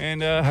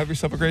 And have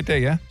yourself a great day,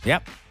 yeah?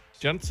 Yep.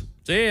 Gents?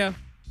 See ya.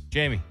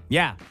 Jamie,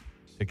 Yeah,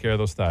 take care of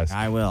those thighs.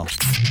 I will.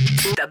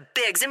 The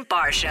Bigs and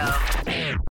Bar Show.